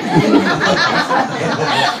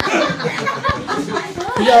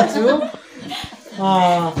ya chu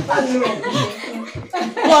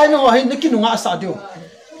wai no hai ni ki nu nga sa deu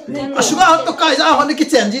asuga to kai za ho ni ki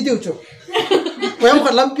chen ji deu chu wem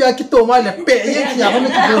khat lam pia ki to mai le pe ye ki ya ho ni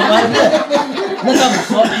ki do mai le na sam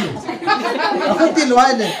so ko ti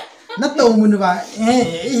loi le na tàu mình vào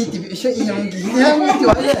thì sẽ in làm gì thế không kiểu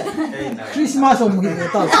vậy Christmas rồi mình người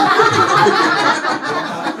ta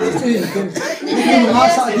mình ngã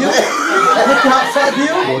sợ điếu nó sợ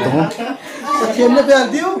điếu sợ thiên nó về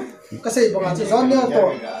điếu cái gì bằng chỉ gió nữa to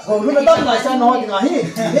rồi lúc nó đâm lại sang nó thì ngã hi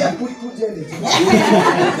put dễ đi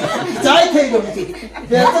trái thay rồi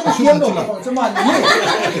về rất thiên rồi mà còn cho mà nhỉ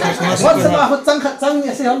vẫn sẽ mà hốt trăng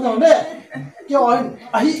như thế không đâu đấy kêu anh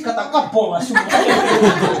kata kapol masuk.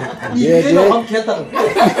 Ini lo ham kita.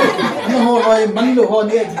 Ini orang mandu orang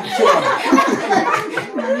ni.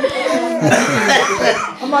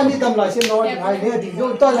 Amani tam lah sih orang ni ni di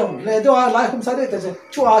jauh tahu. Lepas tu lah kum sadar tu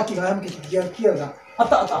cua kita ham kita kia lah.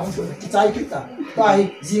 Ata tu cai kita. Tapi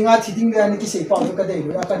jinga tiding dia ni kisah pau tu kadai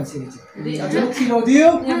lu akan sih. Jadi tilo dia.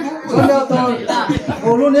 Kalau tu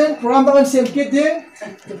orang ni program tu kan sempit dia.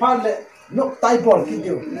 Cepat le. Nuk tai bol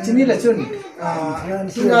gitu, sini lah cun.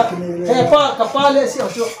 Sehingga apa kapal le sih,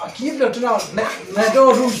 so akib le tu nak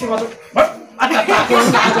do room sih masuk. Ada tak?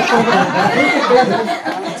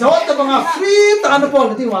 Jawab tu bangga free tanah bol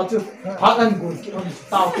nanti macam akan gol.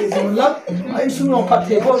 Tahu ke jumlah, ayu semua kat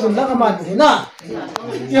table jumlah aman ni na.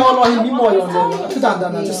 Dia orang ini mau yang tu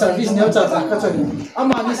jangan tu service ni macam apa macam ni.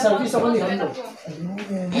 Aman ni service apa ni hamdo.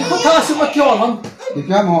 Kau tahu semua kau ham.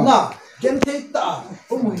 Nah. Game tak,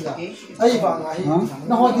 umulah. Ayi bang, ayi.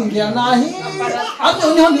 Nah, orang dia nahi.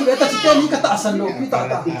 Aku ni orang dia tak ni kata asal lo, kita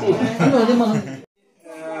tak. Ini ni mana?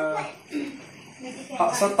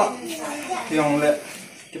 Pak setak yang le,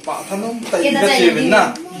 kipak tanam tak ingat je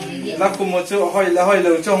benar. Laku muncul hoi le hoi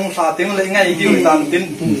le, cong sating le ngai kiu tantin.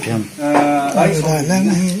 Lagi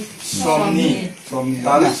Somni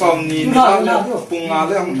tali somni ni ala punga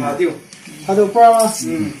le ang Thadou Thadou pra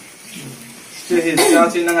chứ hiện ra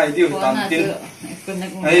trên năng ngày tiêu tàn tin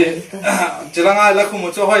ấy chỉ là ai là không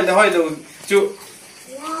một chỗ hỏi đâu chú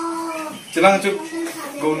chỉ là chú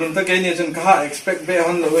golden ta cái này chúng ta expect bé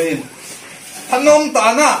hơn rồi hiện thanh ông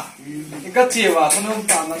ta na cái gì vậy thanh ông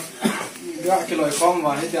ta na cái loại con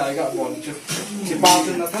mà hết dài cái bọn chú chỉ bao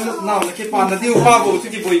tin là thanh lúc nào là cái bàn là tiêu ba bộ chứ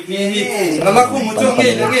cái bụi bì nó là không một chỗ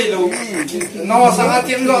nghe là nghe đâu nó sang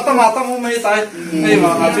kiếm rồi ta mà ta không mấy tay đây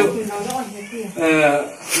mà chú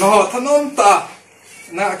nó thanh ông ta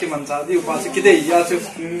na cái mình trả tiêu ba cái đấy ya chú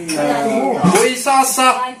bụi sa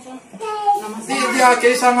đi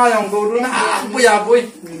cái sang ai ông đồ luôn á bụi à bụi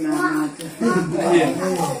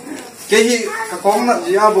cái gì cái con là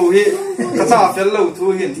gì à bụi cái sao phải lâu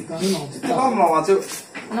thu hiện không mà chú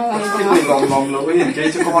cái bụi lòng lâu hiện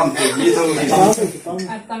cái chú có ăn thì gì thôi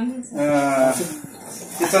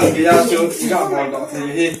cái chân cái ya chú cái bỏ đó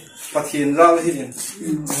thì phát hiện ra là hiện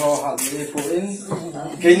họ hạt cái bụi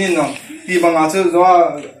cái này nó đi bằng à chú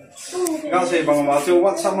đó cái gì bằng à chú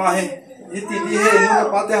WhatsApp mà hiện ít đi hết nó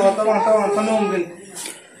bắt theo họ tao thanh ông bên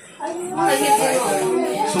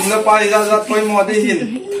sung là bay ra coi mò đi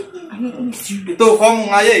hiện tổ không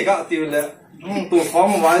ngay vậy cả tiêu lệ tổ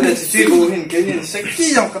không vài là chỉ bù hiện cái nhìn sẽ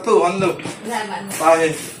kỹ trong cái tổ hắn được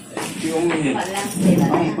bay tiêu hiện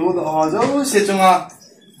ông tổ đó rồi sẽ chung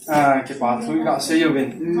cái bà thui gạ sẽ yêu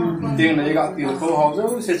bên tiếng này gạ tiêu tổ họ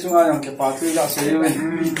rồi sẽ chung cái bà thui gạ sẽ yêu bên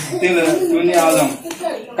tiếng là dunia rằng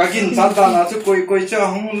các kinh sát ta na chú coi cho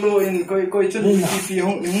không lo in coi cho đi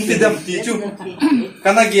không đi đâm đi chú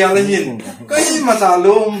cái này kia là nhìn cái mà trả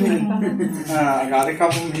luôn gà đi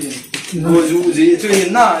không nhìn cô chú gì chú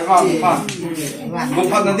nhìn na vàng một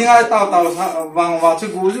phần là tiếng ai tao vàng vào chú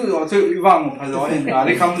cô chú rồi chú vàng phải rồi gà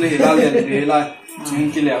đi không thì ra liền để lại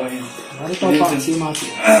cái lẹo hình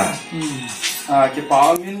cái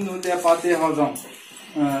bảo mình nuôi để bảo để họ rằng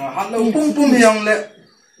hắn lâu bung hiền lệ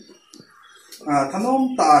thanh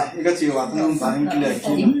ông ta cái gì vậy thanh ông ta những cái này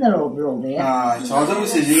cho rất là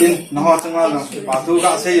gì nó họ chẳng là bảo thu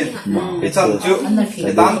gạo xây cái chân chú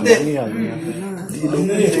cái tám tệ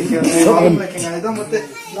cái ngày đó một tệ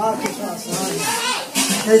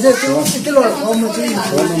thế chứ cái loại không mà chú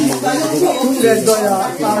lên rồi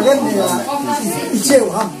ta lên thì chiều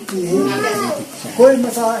hầm thì coi mà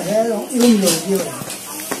ta hè yêu nhiều nhiều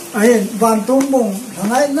ai van tung bông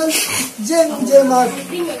thằng ấy nó dễ mà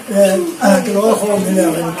cái loại không thì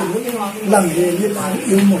là cái làm gì như là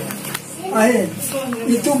yêu một ai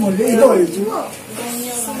ít chút một cái rồi chú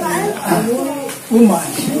mà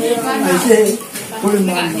ai chơi coi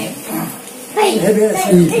mà thế bây giờ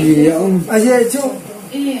ai chơi chú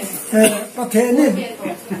ประเทศนี้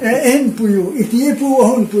เอ็นปุยอีที่ปู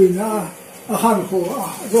หุ่นปุยนะอาหารโค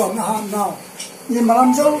รวมอาหารเรานี่มาล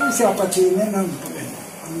ำเจ้าเสียประเทศนี้นั่น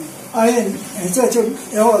ไอ้เจ้าจุด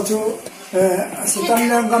เอวจุดสตัน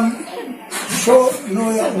ยังกันโชว์น้อ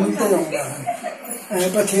ยอุ่นเตยง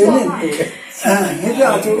ประเทศนี้นี่จะ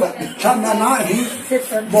จุดทำงานอะไร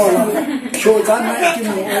บอลโชว์กันนะที่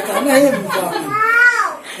มันกันนี่มันกัน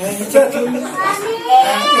เจ้าจุด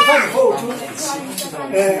ข้าวโพดจุด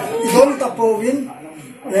idol tapovin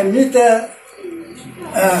mite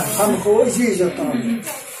hamko isi jata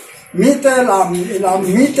mite lam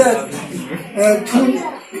mite thun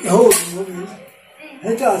ho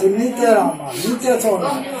heta je mite lama mite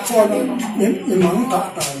chona imang ta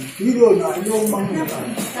hiro na yo mang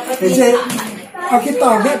ta je akita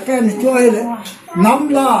ge pen choile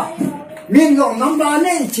namla min lo namla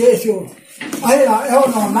ne chesu ai la eo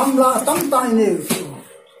no namla tam tai ne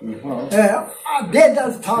Beda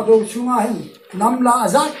Thadou sunga hin namla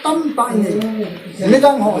azat tam ta ni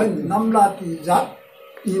midang ho hin namla ti zat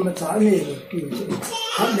I ma cha ni ti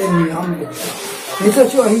hat le ni ham ni ta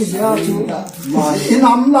chu hi ja chu I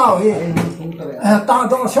namla hi ta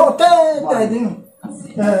do so te ni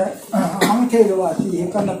ang the lo wa ti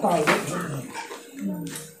ka na ta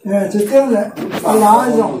chứ tiếng là lá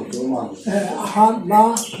rồng hạt lá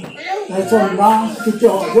trồng lá cái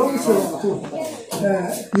chỗ giống như chú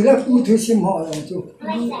như là khu thứ sim họ rồi chú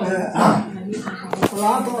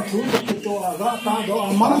lá đó chú cái chỗ lá ta đó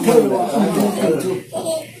mắm thơm rồi chú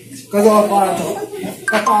cái đó ba đó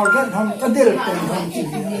cái bao cái thằng cái điều kiện thằng chú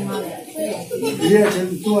giờ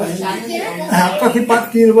chúng tôi cái bát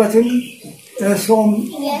kia và chúng xôm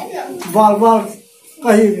vào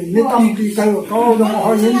cái mấy tâm thì cái có đồng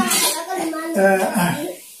họ nhìn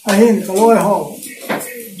hình cái lối họ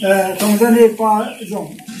trong dân đi qua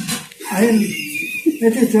dùng hình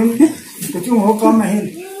cái chúng họ có mà hình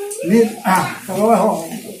biết cái lối họ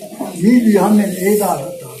biết gì hắn mình ấy đó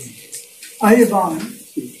ai bằng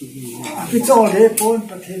cái chỗ đấy bốn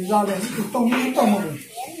bát thiên ra lên tông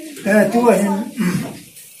rồi tua hình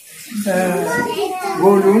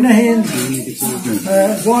gồ lún hình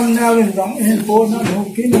zon nào lên đóng hình bốn nó đủ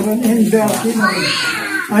kín nó hình bèo kín nó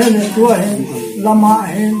ai lên tua hình lama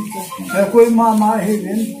hình quê ma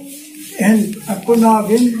hình con nào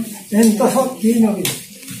hình tất hết kín nó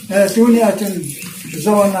tu này chân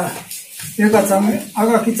zon à cái cái chẳng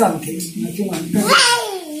aga cái chẳng thì nói chung là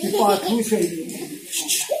cái quả thu xây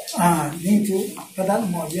những chú cái đó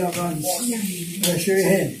mọi việc còn suy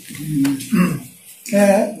hết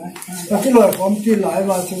cái loại con thì lại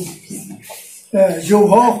vào chung dù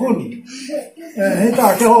họ khôn hiện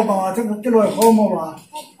tại cái họ mà cái loại họ mà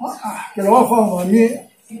cái loại họ mà như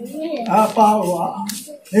bao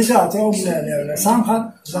hiện tại cho ông này là sáng khát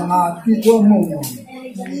rằng là cái chỗ mùng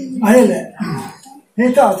ấy là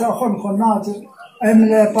hiện tại cho con nào chứ em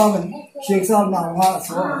là bao mình việc sao nào mà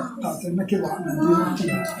số tạo thành mấy cái bạn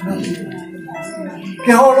này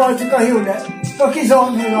cái họ lo chúng ta hiểu đấy có cái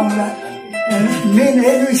dòng này lòng đấy mình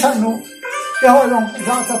ấy nuôi sẵn nó cái họ lòng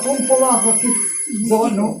ra cho cũng Pula có cái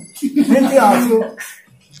dòng nó nên thì chứ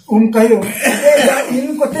cái hiểu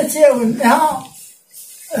in có thể chơi mình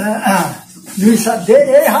nuôi sẵn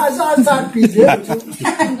đấy hai pi đấy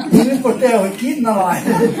in có thể hồi kín nào lại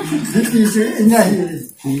thì chứ này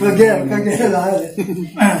cái là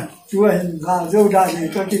chúa hình là dâu đại này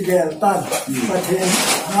cho cái ghẻ tan và thế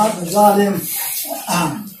nó ra lên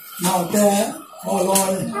nào thế họ lo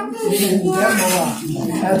hình thế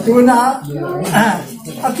mà chúa na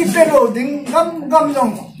cái bê đồ đinh găm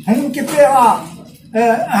lòng không cái bê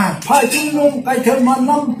phải chung luôn cái thợ mà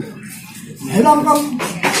năm làm găm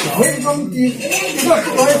hơi găm thì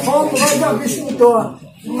cái phong cái ra cái số to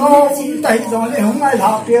nó tại đó này không ai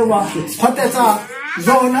tháo bê vào phát ra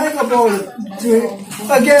rồi này cái bộ chứ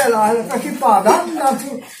cái ghé lại cái bà đan ra chứ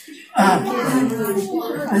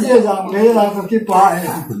bây giờ đây là cái bà này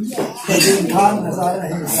cái điện than là sao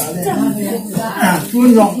này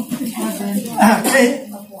tuôn rong cái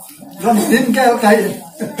làm tin cái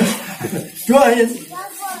chúa hiện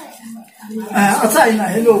ở đây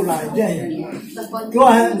này lâu lại đây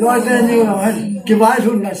chúa nói đây như là cái bài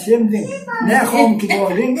luôn là xem đi nè không cái đồ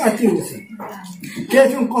linh ở tiêu cái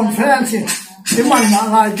chung conference cái mình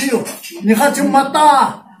là điều những cái chúng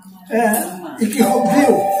ta cái hộp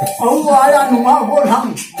điều ông ai ăn mà vô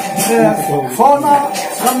hàng phone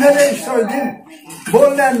làm thế rồi đi vô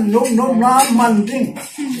lên nôm na mình đi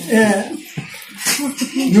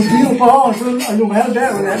nhục điều bao rồi anh em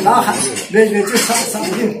bé là để cho sáng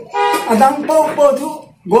đi đang bao thu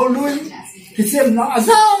vô lui cái xem nó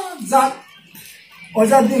ra ở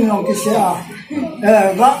gia đình nó cái xe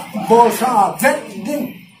và bố sa vết đi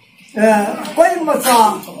quay mà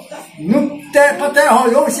sa nút té bắt té họ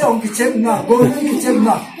giống như ông cái chém na bố cái chém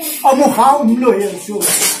na ông khao lười rồi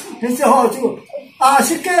thế chứ họ chứ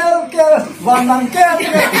sĩ cái và năng cái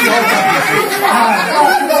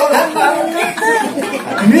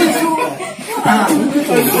mình chú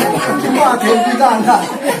cái bà thầy đi ra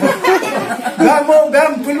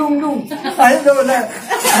gam pelung ấy rồi là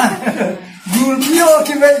dù nhiều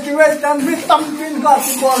cái vậy đang biết tâm tin cả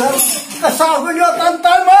cái bò là cái sao cái nhớ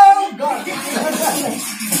tan mà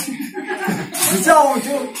sao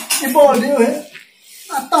chứ cái bò đi hết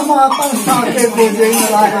tâm sao cái bò gì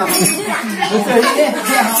là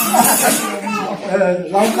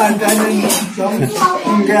lòng can cho nên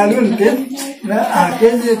trong nghe luôn tiếng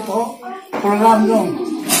cái gì đó program rồi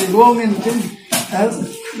thì luôn mình tin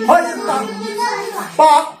hỏi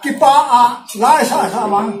ba cái ba lại sao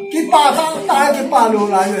mà cái ba sao tại cái ba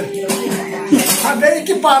luôn lại rồi đây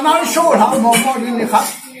cái ba nào số là mà đi này khác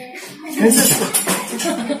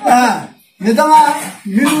người ta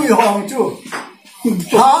mình nuôi họ chứ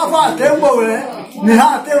thà ba tiếng bầu này người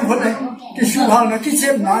ta tiếng bầu này cái số hàng này cái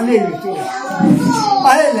chém nào này chứ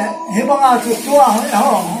ai này hy vọng là chúa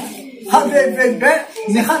họ hát về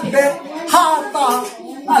người hát về hát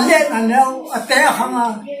ta lên anh nhau té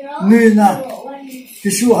hàng người nào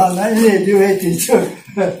cái số hàng này đi về thì chứ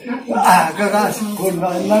cái con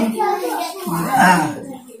nói lắm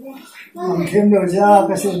mình kiếm được ra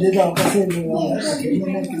cái sự đi đâu cái sự đi đâu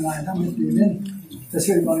cái này cái này nó mới tiền cái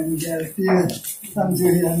sự mà mình chơi tiền tham dự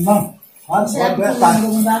hiện năng hát sẽ bé tài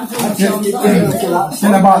hát chơi cái tiền cái là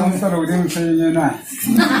xin là bao nhiêu số đầu tiên xây như này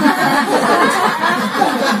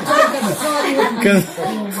cái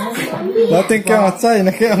nó tiếng kêu mà chạy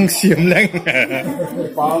nó cái ông xiêm lên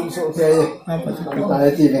bao số thế cái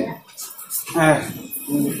tài gì này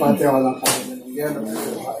bao tiêu là cái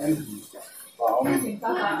này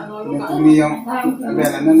mình cũng nhiều về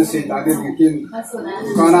là nên sẽ tạo điều kiện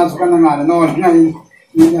còn nào cũng là ngàn nó ngay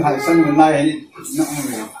như hải sản mình này nó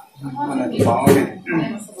là bảo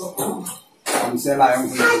làm xe lại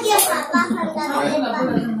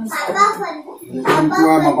ông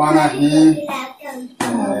tua mà ba này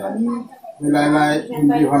lại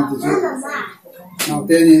đi hoàn tất nào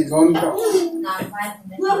tên gì con đó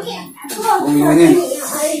ini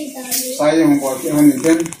saya membuat ini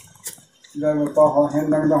dan dan bahwa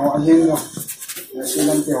hendak dah ahin dah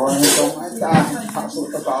silam tiada yang tong ada tak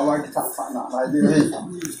suka bawa kita tak nak lagi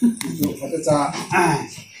itu kata cak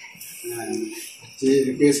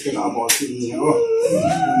jadi kes kena bawa sini oh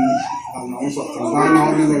orang sok tentang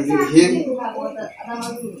orang yang dirihin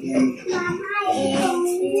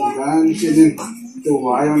dan sini tu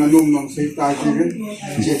wayang nanum nong sekitar sini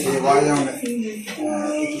jadi wayang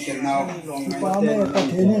itu kenal orang Pame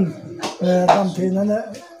kathenin tam thena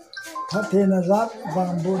kathena zat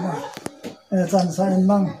bambuna san san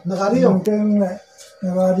mang nakari yung teng le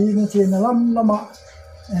nakari ni chena lam lama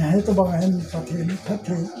heto bang hen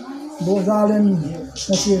kathen bo zalen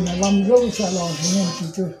na chena lam zo sa lo ni ki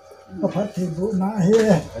chu apathe bo na he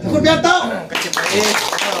ko bia tao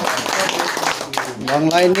Bang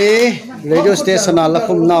lain ni radio station ala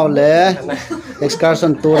kum naw le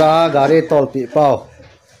excursion tura gari tol pi pau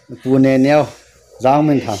Pune neo Giang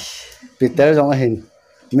min tham Peter jong hin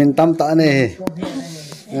min tam ta ne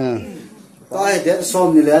tai det som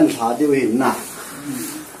ni len tha de hin na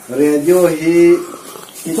radio hi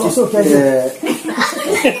cho su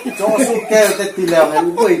ke te ti le han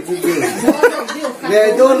boi ti ge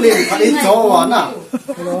radio lin khali cho wa na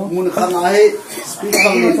mun khana hi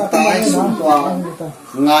speaker ni tai sum to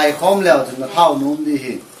ngai khom leo thna thau num di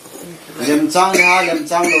hi lem chang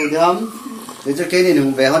lo dham để cho cái này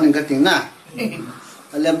hùng về hơn cái tiếng na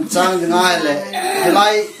làm trang thì ngay là cái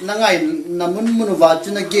này nó ngay nằm muốn vào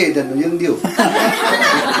cho nó ghê đến những điều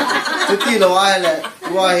trước khi lo ai là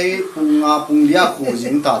qua hi cùng lia cùng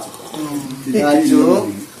dính ta thì chú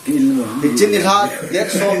thì trên này ha đẹp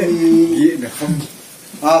so mi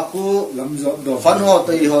aku phân họ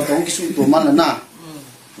tới họ tổng cái số tụi mình là na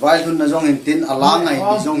vài tuần là dòng hình tin ala ngày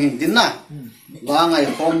dòng hình tin na ba ngày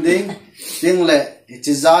hôm đến tiếng lệ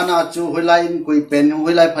chỉ ra na chú hồi lại coi pen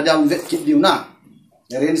hồi lại phải đem vết kịp điều na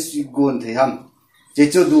ren suy gôn thì ham chỉ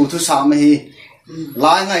cho đủ thứ sao mà hi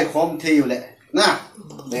lại ngày hôm thì lệ na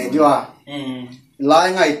để cho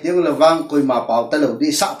lại ngày tiếng là vang coi mà bảo ta lâu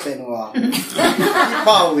đi sắp bên hoa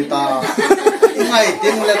bảo người ta ngày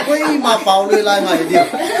tiếng là coi mà bảo đi lại ngày đi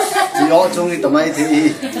chỉ ở trong cái tầm này thì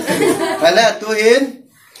phải là tôi hiến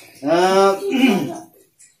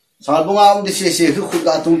sao bông ông đi xì cứ khúc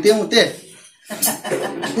cả tung tiếng một tê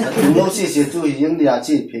lâu xì chú ý những điều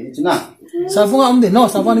gì phải chứ na sao bông ông để nó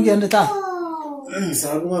sao bông cái gì ta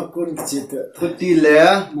sao bông con chỉ cứ đi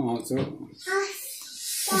lẽ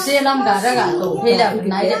xe năm cả ra cả tổ hay là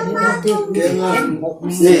này để nè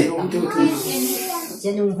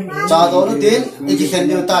cha đó nó tiến cái khen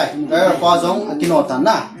điều tai cái là qua giống cái nọ tán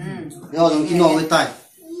na do giống cái nọ với tai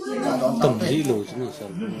tổng gì lối chứ sao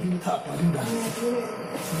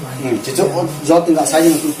chỉ cho từng cái sai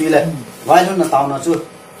những cái này vài lần là tàu nó chưa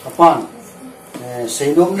các bạn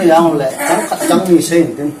xây đốm nó yang lại trắng như xây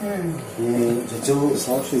nên chỉ cho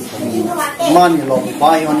sáu suy man như lồng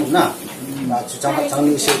bay hơn nè là chỉ trắng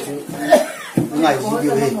như xây chứ ngày gì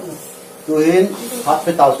điều gì tôi hiện phát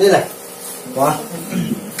phải tàu thế này quá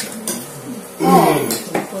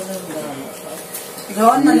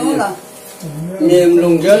Rồi nó luôn là niềm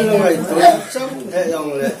lùng dân là ngày tôi sống thế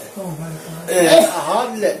dòng lệ hát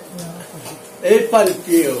lệ pan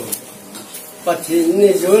kiều bắt hình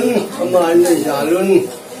này luôn mà này giả luôn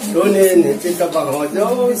rồi nên chỉ các bạn họ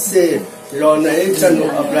giáo sư rồi này chân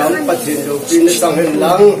áp làm bắt hình đầu tiên là sang hình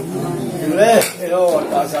lăng rồi rồi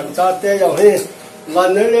ta sản xuất thế dòng hi và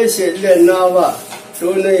nếu lấy sẽ lên nào vậy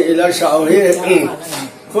rồi này là sao hi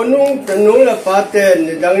con nung là phát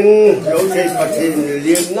triển đang dấu thế phát triển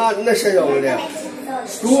liền nó sẽ dòng lệ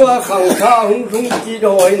tua khang kha hung hung chi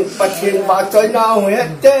đôi phát triển ba trời nào hết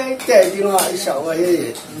té đi ngoài sao vậy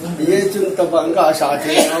bây chúng ta bằng cả xã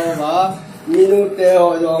thế nào mà minu té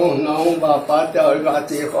họ dòng nào mà phát triển cả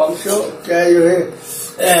thì không số cái gì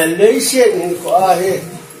lấy xe những qua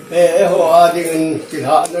he họ đi chỉ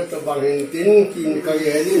họ nó ta bằng hình tin cái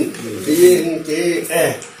gì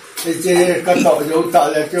thì cái các tổ dấu tạo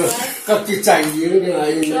là cho các cái trải nghiệm như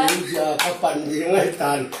này các bạn gì ngay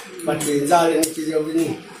tàn phát triển ra đến cái điều gì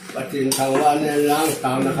phát triển thằng bạn này lang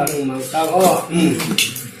tạo là khăn mang tăng ho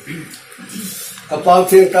các bạn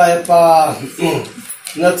thiên tai pa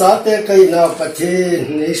nó trả thế cái nào phát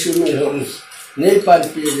triển này suy nghĩ hơn này pan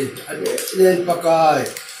pi lên pakai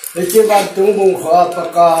cái bạn tung bung khoa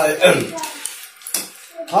pakai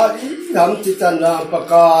hari nam kita na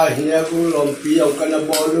pakai ni aku lompi yang kena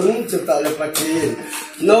bolun kita lepas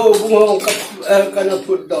nâu cũng không cái nó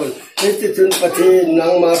phút đầu thế thì chúng ta thì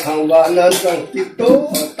nang mà thằng bạn nan trong kịp tố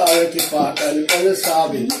ta là kịp phạt cái nó xa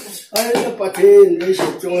bị ai nó bắt thì lấy sự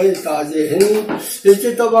chung hay ta gì hết thì chỉ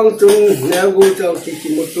tao bằng chung nếu gu cho kịp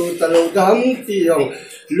một số ta lâu đắm thì rằng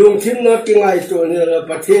lung thiên nó cái ngày tuổi này là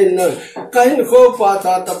bắt thì nó cái nó khó phá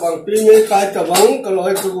ta ta bằng pin mấy cái ta bằng cái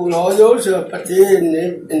loại cái gu nó dấu sợ bắt thì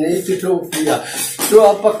này chỉ thâu phia cho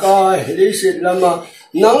apa cái lấy sự làm mà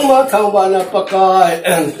nang ma thang ba na pakai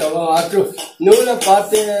tawa atu nu la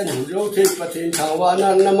paten ro the paten thang wa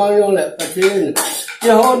na namang yong le paten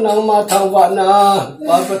ke ho nang ma thang ba na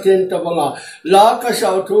ba paten tawanga la ka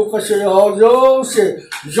sao thu ka se ho zo se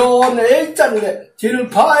zo ne chan le thil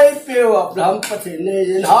phai pe wa bram paten ne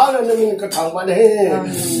yin ha la min ka thang ba ne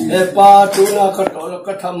e pa tu na ka to la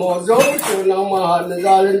ka tham ho zo tu nang ma ha na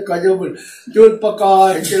za len ka jo bul chun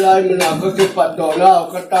pakai chilai min na ka ke pat do na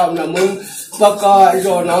ka tam na mun pakai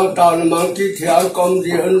rồi nào tao nó mang cái theo công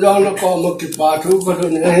gì anh ra nó có một cái bà thu cái đó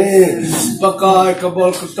này pakai cái bol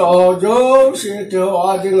cái to rồi sẽ theo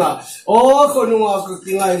ai đi nào ô con nung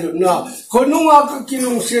cái ngày rồi nào con nung cái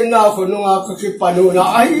lung sen nào con nung cái panu nào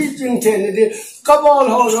ai chính thế này đi cái bol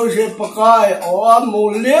họ rồi sẽ pakai ô mù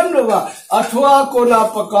liếm rồi mà thua con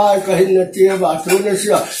nào pakai cái hình nó chia bà thu nó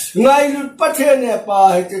sẽ ngày lúc bắt thế này bà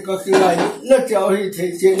hay cái ngày nó theo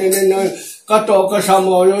thì thế này này cái tổ cái sao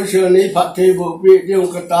mà rồi xưa này phát thì bộ bị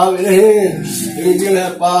dùng cái tao vậy này nhưng là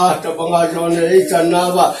ba cho bằng ai rồi này chân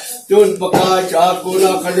nào ba chun pakai cha cô na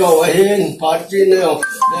cái rồi hen phát chi này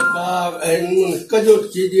để ba cái chút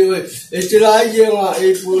chi điều chỉ là riêng à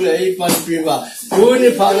Pula phát chi ba chun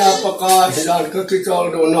pha na pakai thì là cái chỗ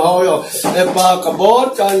đồ nó rồi để ba cái bó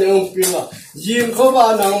cha này Pula riêng có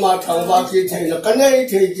ba nàng mà thằng ba kia thì là cái này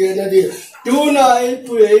thì cái này đi chú này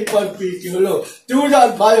Pula phát chi chứ lo chú ra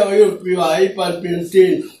phải ở Pula phát chi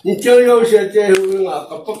tin nhưng chưa yêu sẽ chơi hương à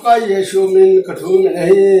cái pakai Yesu mình cái thứ mình này